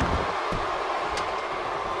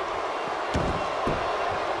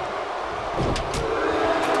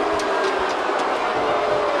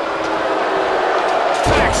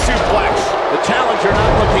 Back suplex. The challenger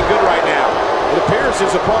not looking good right now. It appears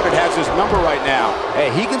his opponent has his number right now. Hey,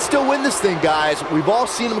 he can still win this thing, guys. We've all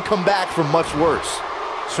seen him come back from much worse.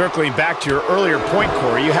 Circling back to your earlier point,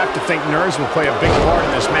 Corey, you have to think nerves will play a big part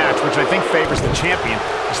in this match, which I think favors the champion,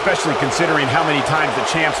 especially considering how many times the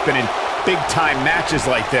champ's been in big-time matches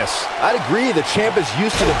like this. I'd agree, the champ is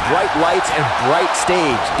used to the bright lights and bright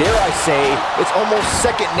stage. Dare I say, it's almost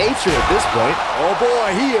second nature at this point. Oh boy,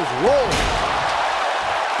 he is rolling.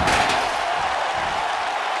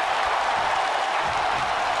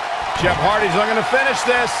 Jeff Hardy's looking to finish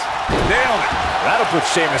this. Nailed it. That'll put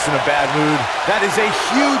Sheamus in a bad mood. That is a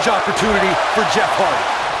huge opportunity for Jeff Hardy.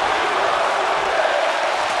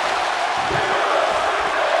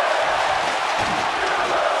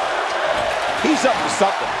 He's up to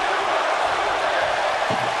something.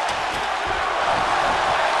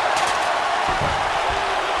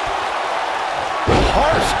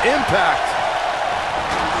 Harsh impact.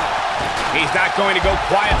 He's not going to go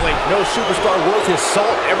quietly. No superstar worth his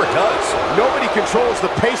salt ever does. Nobody controls the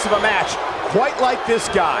pace of a match quite like this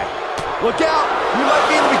guy. Look out! You might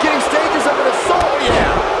be in the beginning stages of an assault. Oh,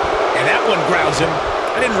 yeah. And that one grounds him.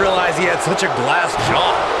 I didn't realize he had such a glass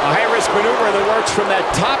jaw. A high-risk maneuver that works from that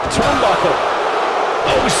top turnbuckle.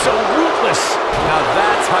 Oh, so ruthless. Now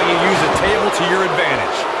that's how you use a table to your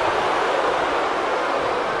advantage.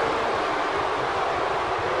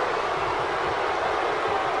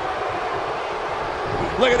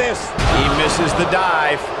 Look at this. He misses the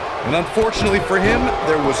dive. And unfortunately for him,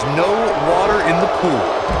 there was no water in the pool.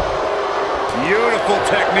 Beautiful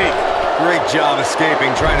technique. Great job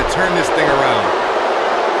escaping, trying to turn this thing around.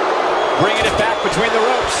 Bringing it back between the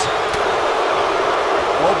ropes.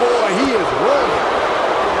 Oh boy, he is rolling.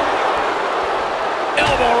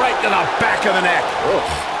 Elbow right to the back of the neck.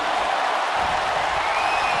 Oof.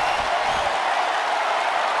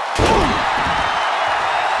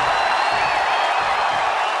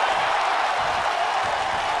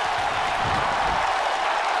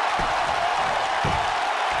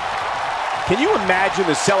 Can you imagine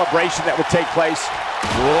the celebration that would take place?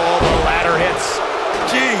 Whoa, the ladder hits.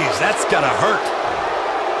 Jeez, that's gotta hurt.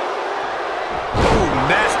 Ooh,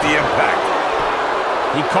 nasty impact.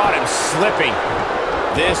 He caught him slipping.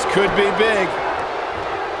 This could be big.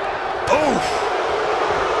 Oof.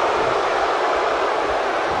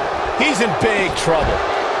 He's in big trouble.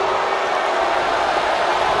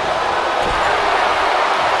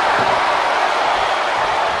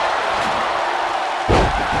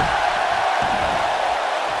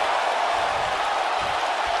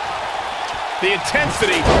 The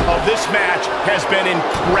intensity of this match has been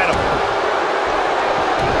incredible.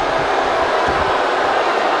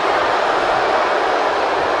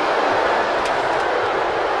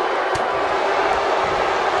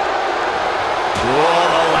 Whoa,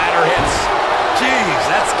 the ladder hits. Jeez,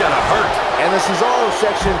 that's gonna hurt. And the Cesaro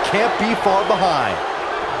section can't be far behind.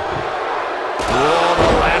 Whoa,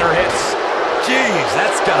 the ladder hits. Jeez,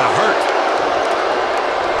 that's gonna hurt.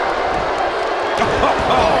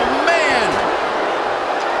 Oh, man!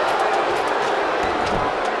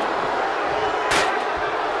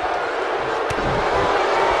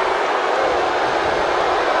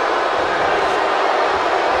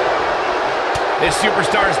 This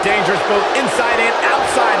superstar is dangerous both inside and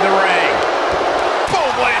outside the ring. Boom,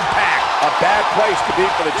 what impact. A bad place to be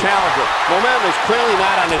for the challenger. Momentum is clearly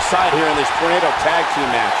not on his side here in this tornado tag team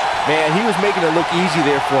match. Man, he was making it look easy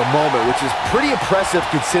there for a moment, which is pretty impressive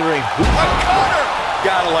considering who... A cutter!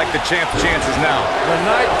 Gotta like the champ's chances now. The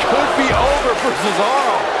night could be over for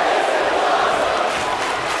Cesaro.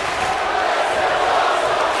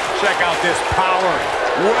 Check out this power.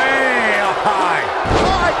 Way up high.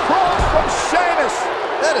 High cross from Sheamus.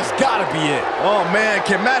 That has got to be it. Oh, man.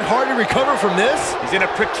 Can Matt Hardy recover from this? He's in a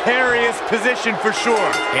precarious position for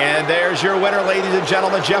sure. And there's your winner, ladies and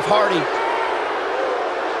gentlemen, Jeff Hardy.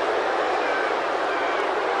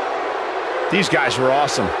 These guys were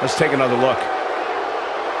awesome. Let's take another look.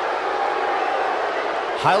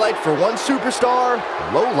 Highlight for one superstar,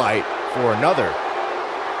 low light for another.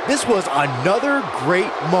 This was another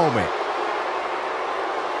great moment.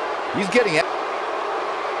 He's getting it.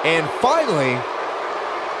 And finally,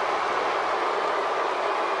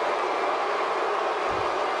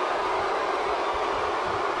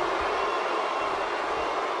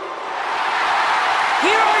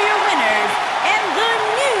 Here are your winners and the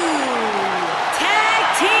new tag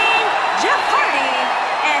team, Jeff Hardy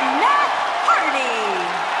and Matt Hardy,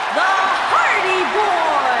 the Hardy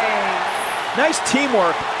Boys. Nice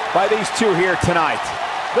teamwork by these two here tonight.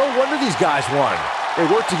 no wonder these guys won. They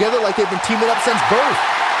work together like they've been teaming up since birth.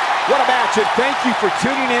 What a match, and thank you for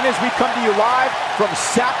tuning in as we come to you live from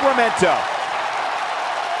Sacramento.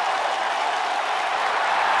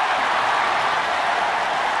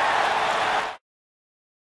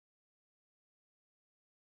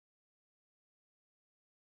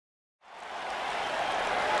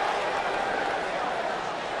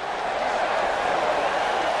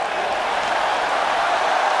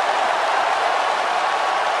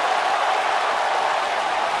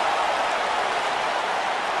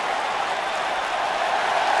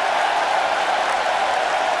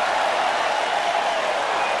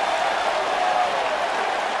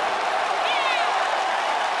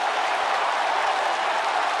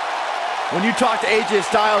 When you talk to AJ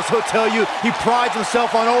Styles, he'll tell you he prides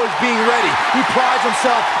himself on always being ready. He prides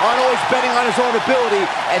himself on always betting on his own ability,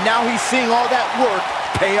 and now he's seeing all that work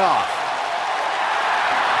pay off.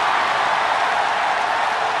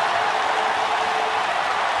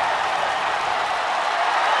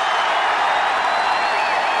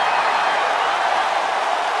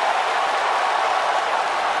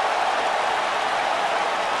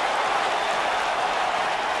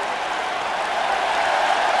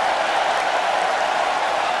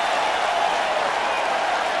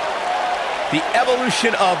 The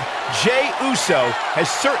evolution of Jey Uso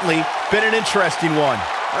has certainly been an interesting one.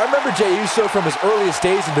 I remember Jey Uso from his earliest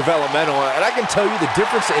days in developmental, and I can tell you the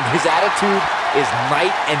difference in his attitude is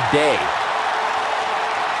night and day.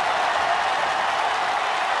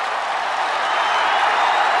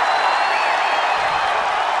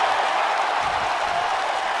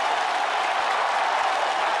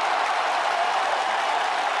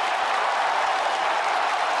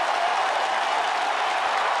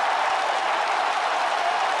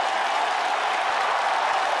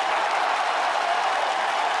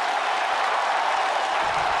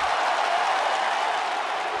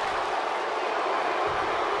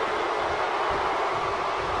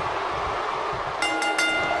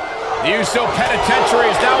 The Uso Penitentiary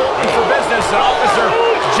is now open for business, and Officer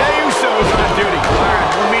Jey Uso is on duty. All right,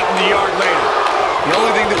 we'll meet in the yard later. The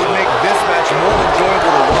only thing that would make this match more enjoyable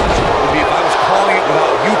to watch would be if I was calling it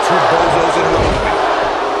without you two bozos in the room.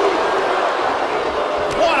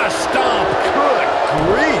 What a stomp! Good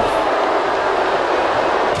grief!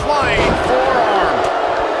 Flying forearm.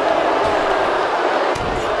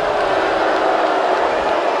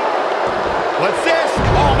 What's this?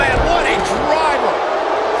 Oh, man, what a driver!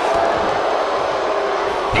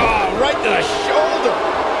 Oh, right to the shoulder.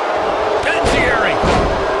 Enziguri.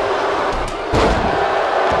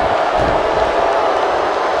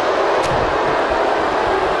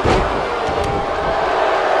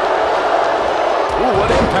 Ooh, what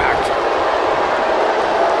impact.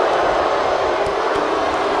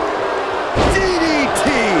 DDT!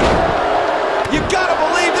 You gotta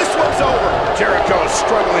believe this one's over. Jericho is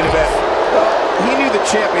struggling a bit. He knew the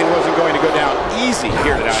champion wasn't going to go down easy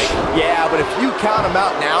here tonight. Yeah, but if you count him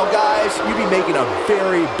out now, guys, you'd be making a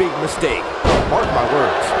very big mistake. Mark my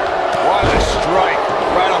words. What a strike.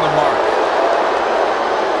 Right on the mark.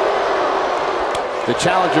 The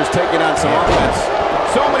challenger's taking on some offense.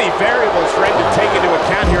 So many variables for him to take into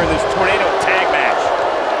account here in this tornado tag match.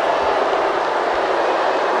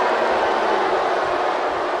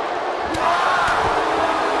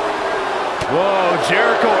 Whoa,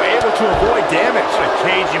 Jericho able to avoid damage. A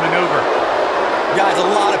cagey maneuver. Guys, a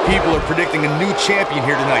lot of people are predicting a new champion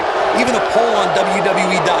here tonight. Even a poll on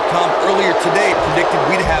WWE.com earlier today predicted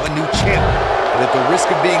we'd have a new champ. But at the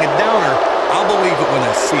risk of being a downer, I'll believe it when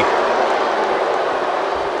I see it.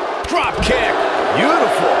 Drop kick.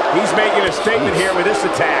 Beautiful. He's making a statement here with this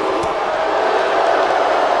attack.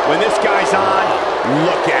 When this guy's on,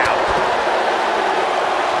 look out.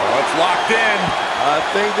 Oh, it's locked in. I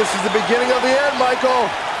think this is the beginning of the end, Michael.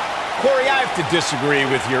 Corey, I have to disagree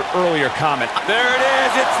with your earlier comment. There it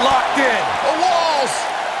is. It's locked in. The walls.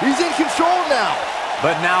 He's in control now.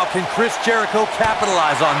 But now can Chris Jericho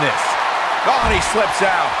capitalize on this? Oh, and he slips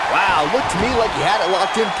out. Wow, looked to me like he had it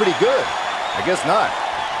locked in pretty good. I guess not.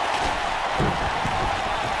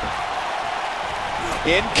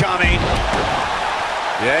 Incoming.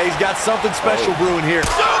 Yeah, he's got something special brewing here.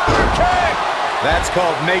 Super kick. That's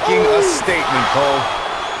called making a statement, Cole.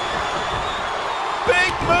 Big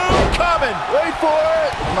move coming. Wait for it.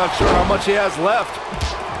 I'm not sure how much he has left.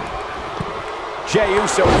 Jey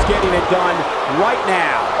Uso is getting it done right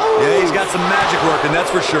now. Yeah, he's got some magic working, that's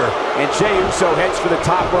for sure. And Jey Uso heads for the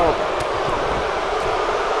top rope.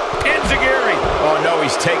 Enziguri. Oh, no,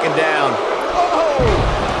 he's taken down.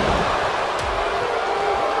 Oh!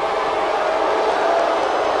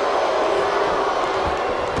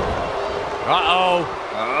 Uh-oh.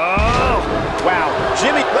 Oh. Wow,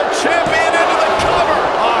 Jimmy, The champion into the cover.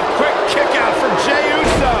 Oh, quick kick out from Jey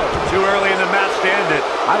Uso. Too early in the match to end it.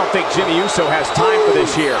 I don't think Jimmy Uso has time for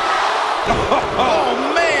this here. Oh,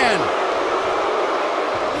 man.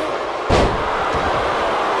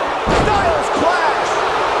 Styles clash.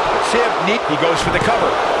 Champ neat. He goes for the cover.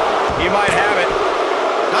 He might have it.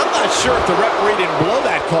 I'm not sure if the referee didn't blow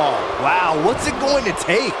that call. Wow, what's it going to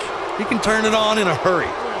take? He can turn it on in a hurry.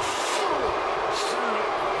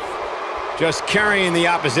 Just carrying the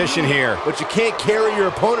opposition here. But you can't carry your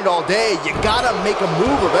opponent all day. You gotta make a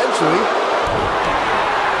move eventually.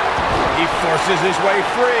 He forces his way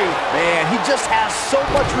free. Man, he just has so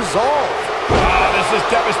much resolve. Oh, this is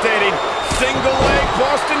devastating. Single leg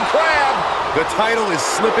Boston Crab. The title is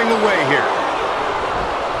slipping away here.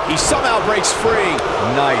 He somehow breaks free.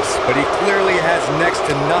 Nice, but he clearly has next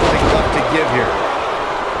to nothing left to give here.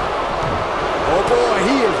 Oh boy,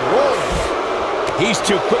 he is rolling. He's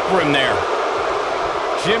too quick for him there.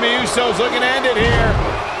 Jimmy Uso's looking to end it here.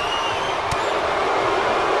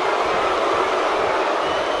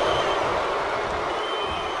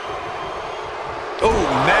 Oh,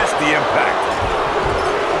 nasty impact.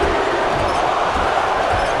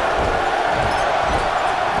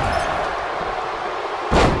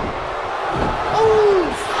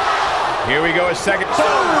 Here we go, a second.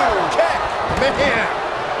 Man,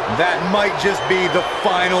 that might just be the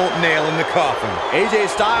final nail in the coffin. AJ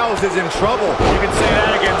Styles is in trouble. You can say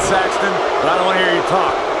that again, Saxton, but I don't want to hear you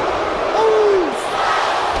talk.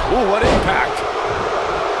 Ooh, what impact.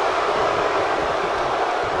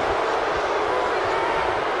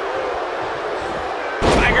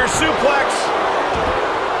 Tiger suplex.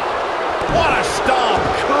 What a stomp.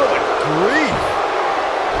 Good grief.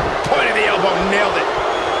 Point of the elbow, nailed it.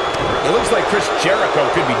 It looks like Chris Jericho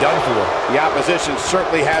could be done for. The opposition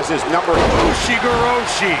certainly has his number.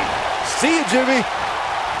 Ushigoroshi. See you, Jimmy.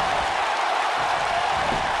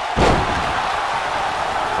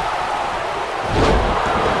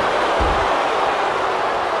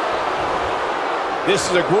 This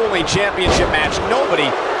is a grueling championship match. Nobody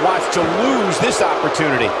wants to lose this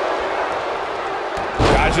opportunity.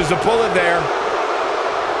 Dodges a bullet there.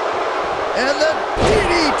 And the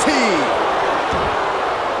DDT.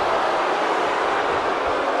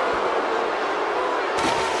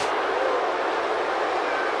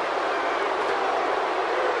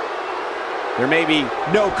 There may be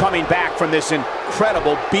no coming back from this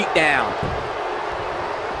incredible beatdown.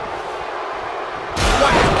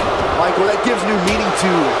 Michael, that gives new meaning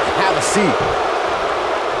to have a seat.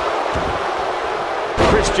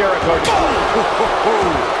 Chris Jericho.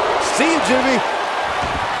 See you, Jimmy.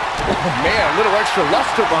 Oh, man, a little extra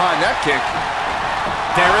luster behind that kick.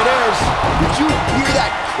 There it is. Did you hear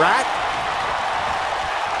that crack?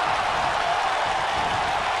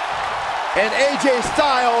 And AJ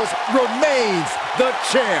Styles remains the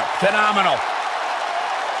champ. Phenomenal.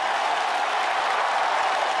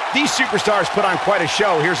 These superstars put on quite a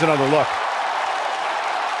show. Here's another look.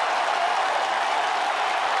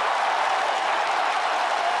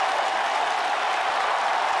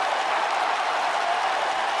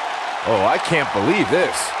 Oh, I can't believe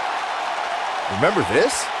this. Remember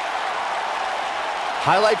this?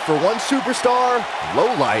 Highlight for one superstar,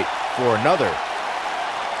 low light for another.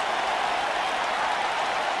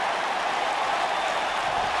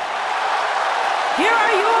 Here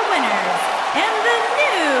are your winners and the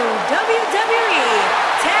new WWE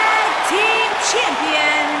Tag Team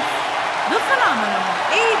Champions, the phenomenal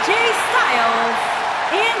AJ Styles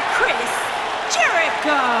and Chris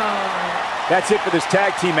Jericho. That's it for this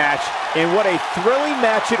tag team match, and what a thrilling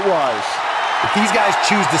match it was. If these guys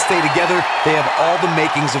choose to stay together, they have all the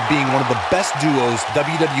makings of being one of the best duos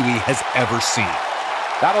WWE has ever seen.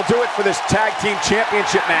 That'll do it for this tag team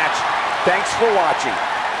championship match. Thanks for watching.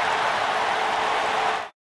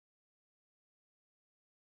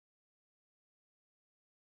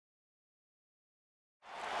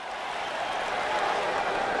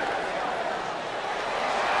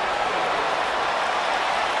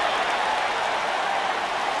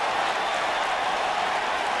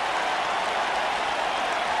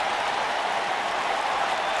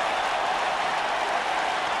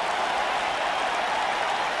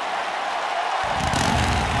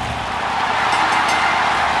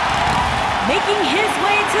 Making his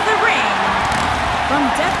way to the ring from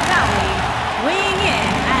Death Valley, weighing in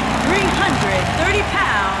at 330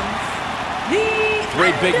 pounds, the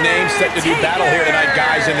Three big names set to do battle here tonight,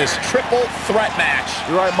 guys, in this triple threat match.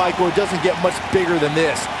 You're right, Michael. It doesn't get much bigger than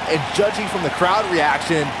this. And judging from the crowd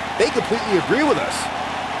reaction, they completely agree with us.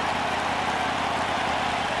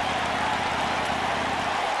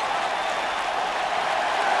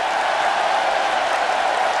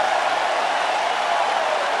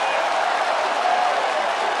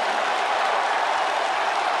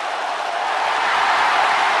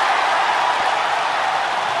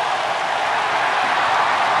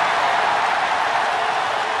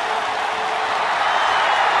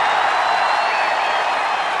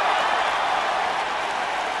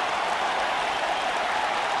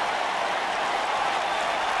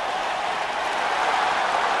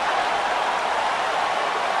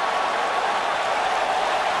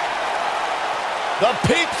 The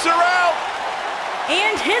peeps are out.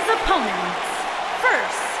 and his opponents.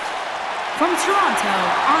 First, from Toronto,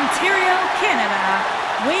 Ontario, Canada,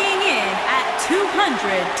 weighing in at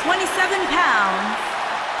 227 pounds,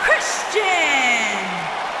 Christian.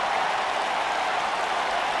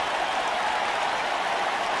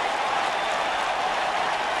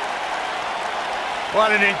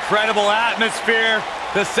 What an incredible atmosphere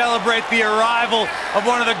to celebrate the arrival of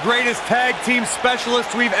one of the greatest tag team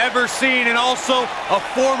specialists we've ever seen, and also a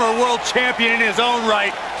former world champion in his own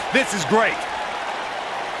right. This is great.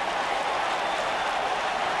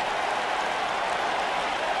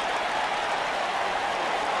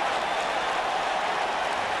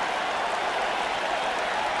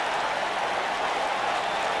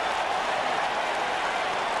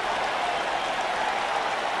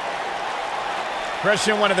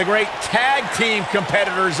 Christian, one of the great tag team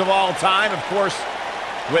competitors of all time, of course,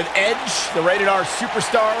 with Edge, the rated R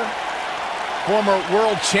superstar, former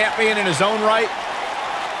world champion in his own right.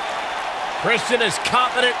 Christian is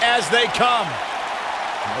confident as they come.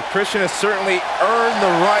 Well, Christian has certainly earned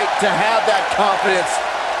the right to have that confidence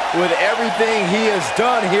with everything he has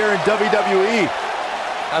done here in WWE.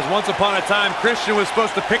 As once upon a time, Christian was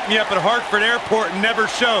supposed to pick me up at Hartford Airport and never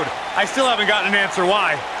showed. I still haven't gotten an answer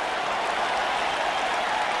why.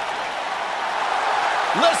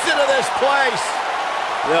 Listen to this place.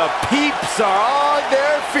 The peeps are on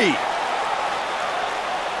their feet.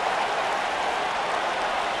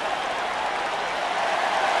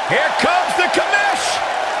 Here comes the commish.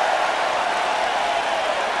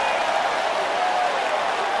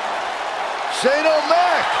 Shane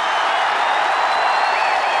O'Mac.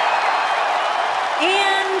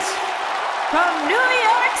 And from New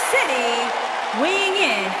York City, weighing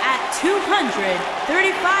in at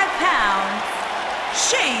 235 pounds,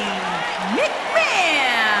 Shane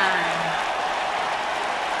McMahon.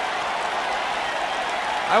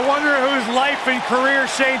 I wonder whose life and career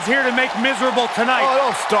Shane's here to make miserable tonight. Oh,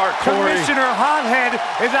 don't start, Corey. Commissioner Hothead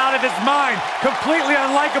is out of his mind. Completely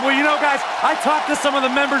unlikable. You know, guys, I talked to some of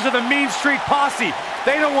the members of the Mean Street Posse.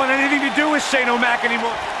 They don't want anything to do with Shane O'Mac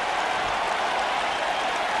anymore.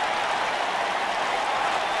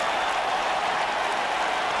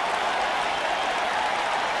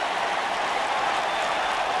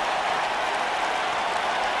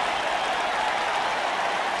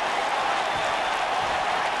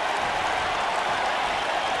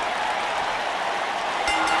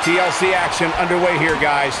 TLC action underway here,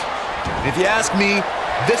 guys. If you ask me,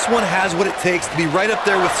 this one has what it takes to be right up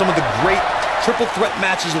there with some of the great triple threat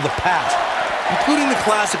matches of the past, including the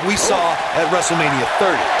classic we saw at WrestleMania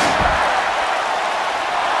 30.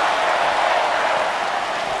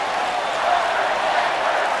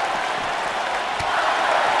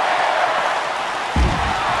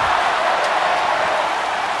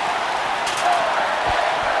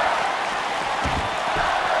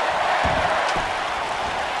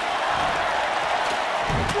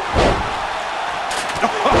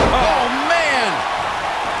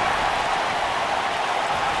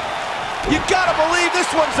 You gotta believe this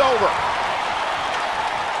one's over.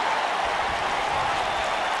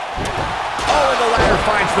 Oh, and the ladder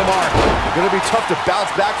finds the mark. It's gonna be tough to bounce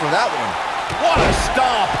back from that one. What a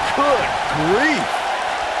stomp. Good grief.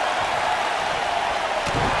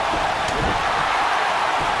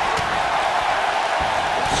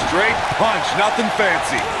 Straight punch, nothing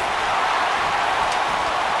fancy.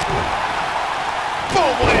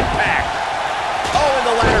 Boom, what impact. Oh, and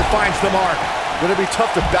the ladder finds the mark. Gonna be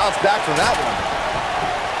tough to bounce back from that one.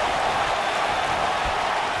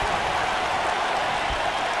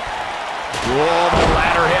 Whoa, the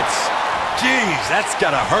ladder hits. Jeez, that's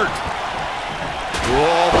gotta hurt.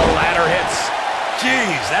 Whoa, the ladder hits.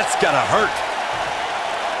 Jeez, that's gotta hurt.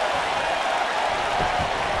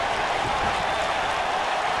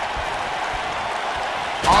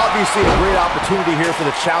 Obviously a great opportunity here for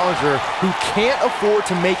the challenger, who can't afford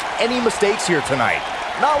to make any mistakes here tonight.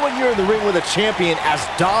 Not when you're in the ring with a champion as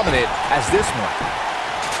dominant as this one.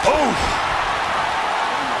 Oh!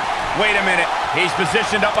 Wait a minute. He's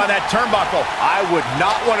positioned up on that turnbuckle. I would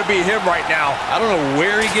not want to be him right now. I don't know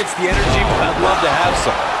where he gets the energy, but I'd love to have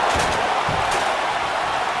some.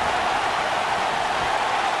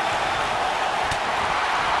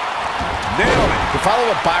 Nailed it. To follow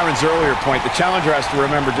up Byron's earlier point, the challenger has to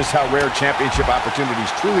remember just how rare championship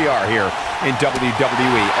opportunities truly are here in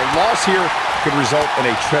WWE. A loss here could result in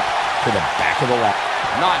a trip to the back of the ladder.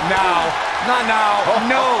 Not now. Not now. Oh,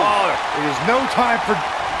 no. oh. It is no time for...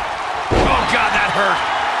 Oh, God, that hurt.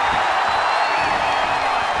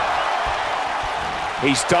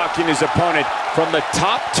 He's stalking his opponent from the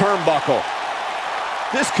top turnbuckle.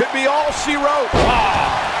 This could be all she wrote.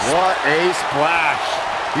 Ah, what a splash.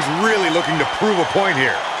 He's really looking to prove a point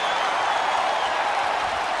here.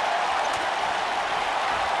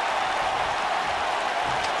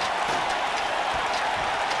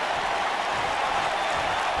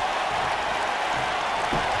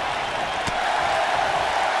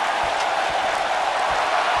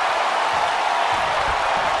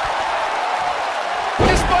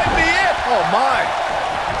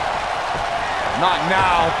 Not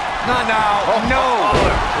now. Not now. Oh, no. oh.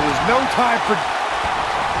 There was no time for...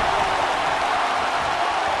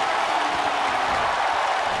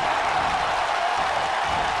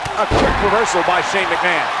 A quick reversal by Shane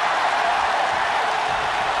McMahon.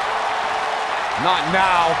 Not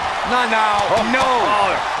now. Not now. Oh, no.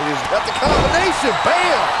 oh. It is that's a combination.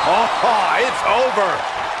 Bam! Oh, it's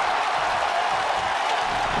over.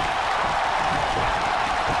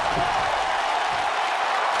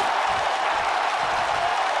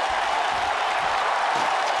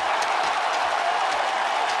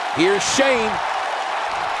 Here's Shane.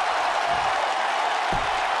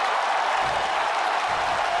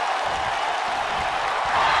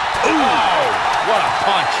 Oh, what a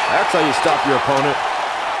punch. That's how you stop your opponent.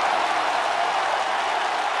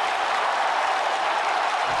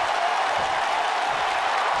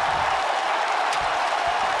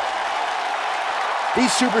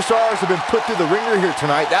 These superstars have been put through the ringer here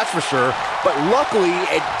tonight, that's for sure. But luckily,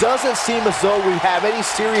 it doesn't seem as though we have any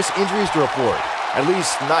serious injuries to report. At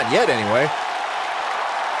least, not yet, anyway.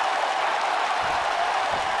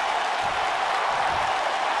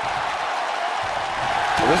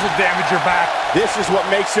 This will damage your back. This is what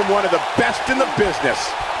makes him one of the best in the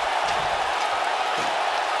business.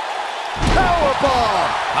 Powerbomb!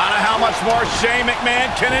 I don't know how much more Shane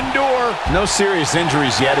McMahon can endure. No serious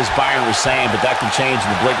injuries yet, as Byron was saying, but that can change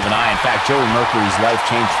in the blink of an eye. In fact, Joey Mercury's life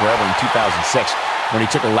changed forever in 2006 when he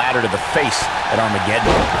took a ladder to the face at Armageddon.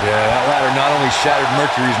 Yeah, that ladder not only shattered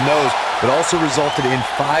Mercury's nose, but also resulted in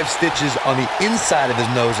 5 stitches on the inside of his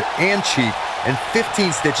nose and cheek and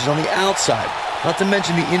 15 stitches on the outside. Not to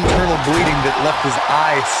mention the internal bleeding that left his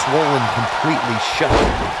eye swollen completely shut.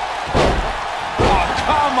 Oh,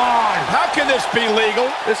 come on! How can this be legal?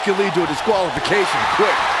 This could lead to a disqualification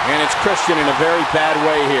quick. And it's Christian in a very bad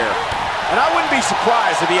way here. And I wouldn't be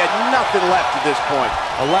surprised if he had nothing left at this point.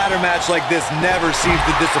 A ladder match like this never seems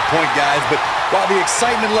to disappoint, guys, but while the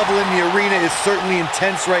excitement level in the arena is certainly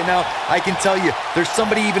intense right now, I can tell you there's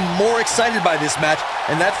somebody even more excited by this match,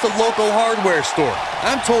 and that's the local hardware store.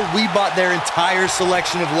 I'm told we bought their entire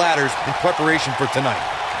selection of ladders in preparation for tonight.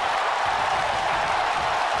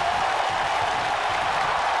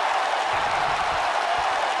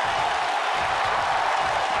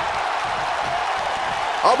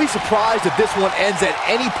 I'll be surprised if this one ends at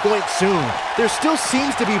any point soon. There still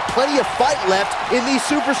seems to be plenty of fight left in these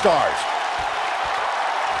superstars.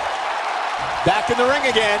 Back in the ring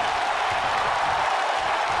again.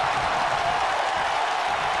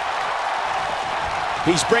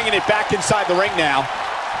 He's bringing it back inside the ring now.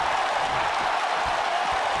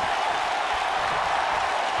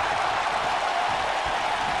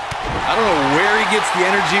 I don't know where he gets the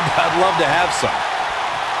energy, but I'd love to have some.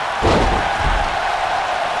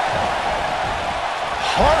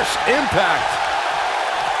 Harsh impact.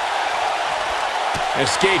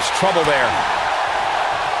 Escapes trouble there.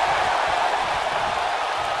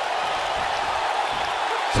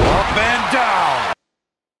 Up and down.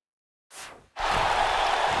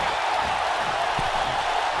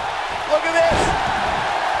 Look at this.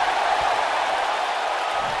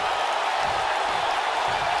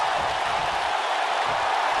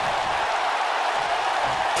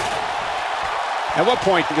 At what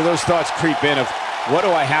point do those thoughts creep in of, what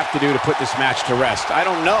do I have to do to put this match to rest? I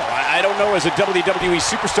don't know. I don't know as a WWE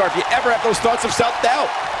superstar if you ever have those thoughts of self-doubt.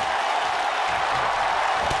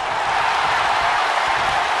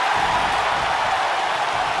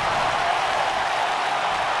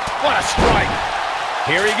 What a strike.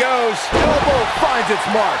 Here he goes. Elbow finds its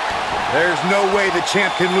mark. There's no way the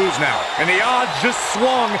champ can lose now. And the odds just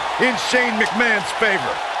swung in Shane McMahon's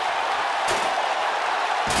favor.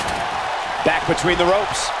 Back between the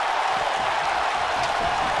ropes.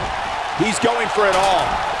 He's going for it all.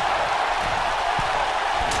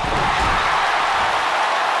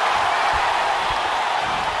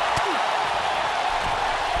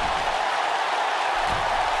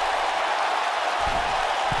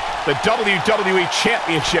 The WWE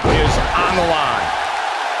Championship is on the line.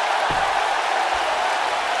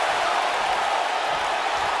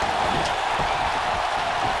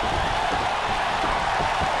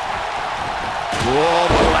 Whoa,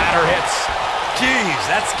 the ladder hits. Jeez,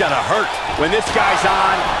 that's gonna hurt. When this guy's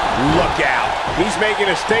on, look out. He's making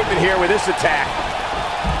a statement here with this attack.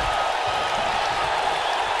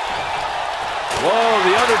 Whoa,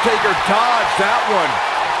 The Undertaker dodged that one.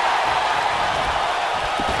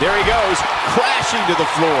 There he goes, crashing to the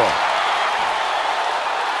floor.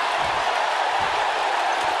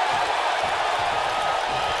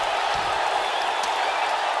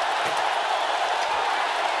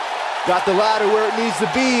 Got the ladder where it needs to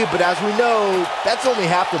be, but as we know, that's only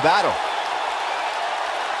half the battle.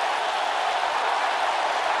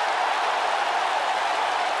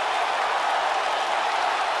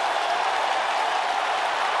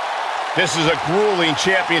 This is a grueling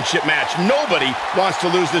championship match. Nobody wants to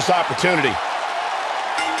lose this opportunity.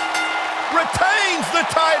 Retains the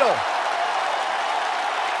title.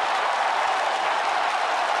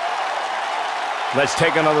 Let's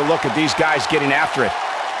take another look at these guys getting after it.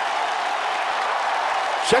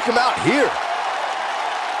 Check him out here.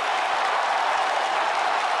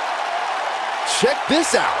 Check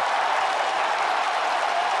this out.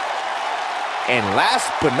 And last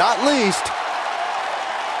but not least,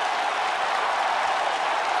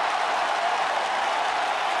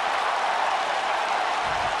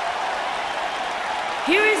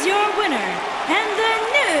 here is your winner and the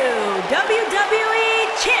new WWE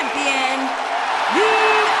Champion,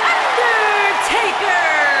 the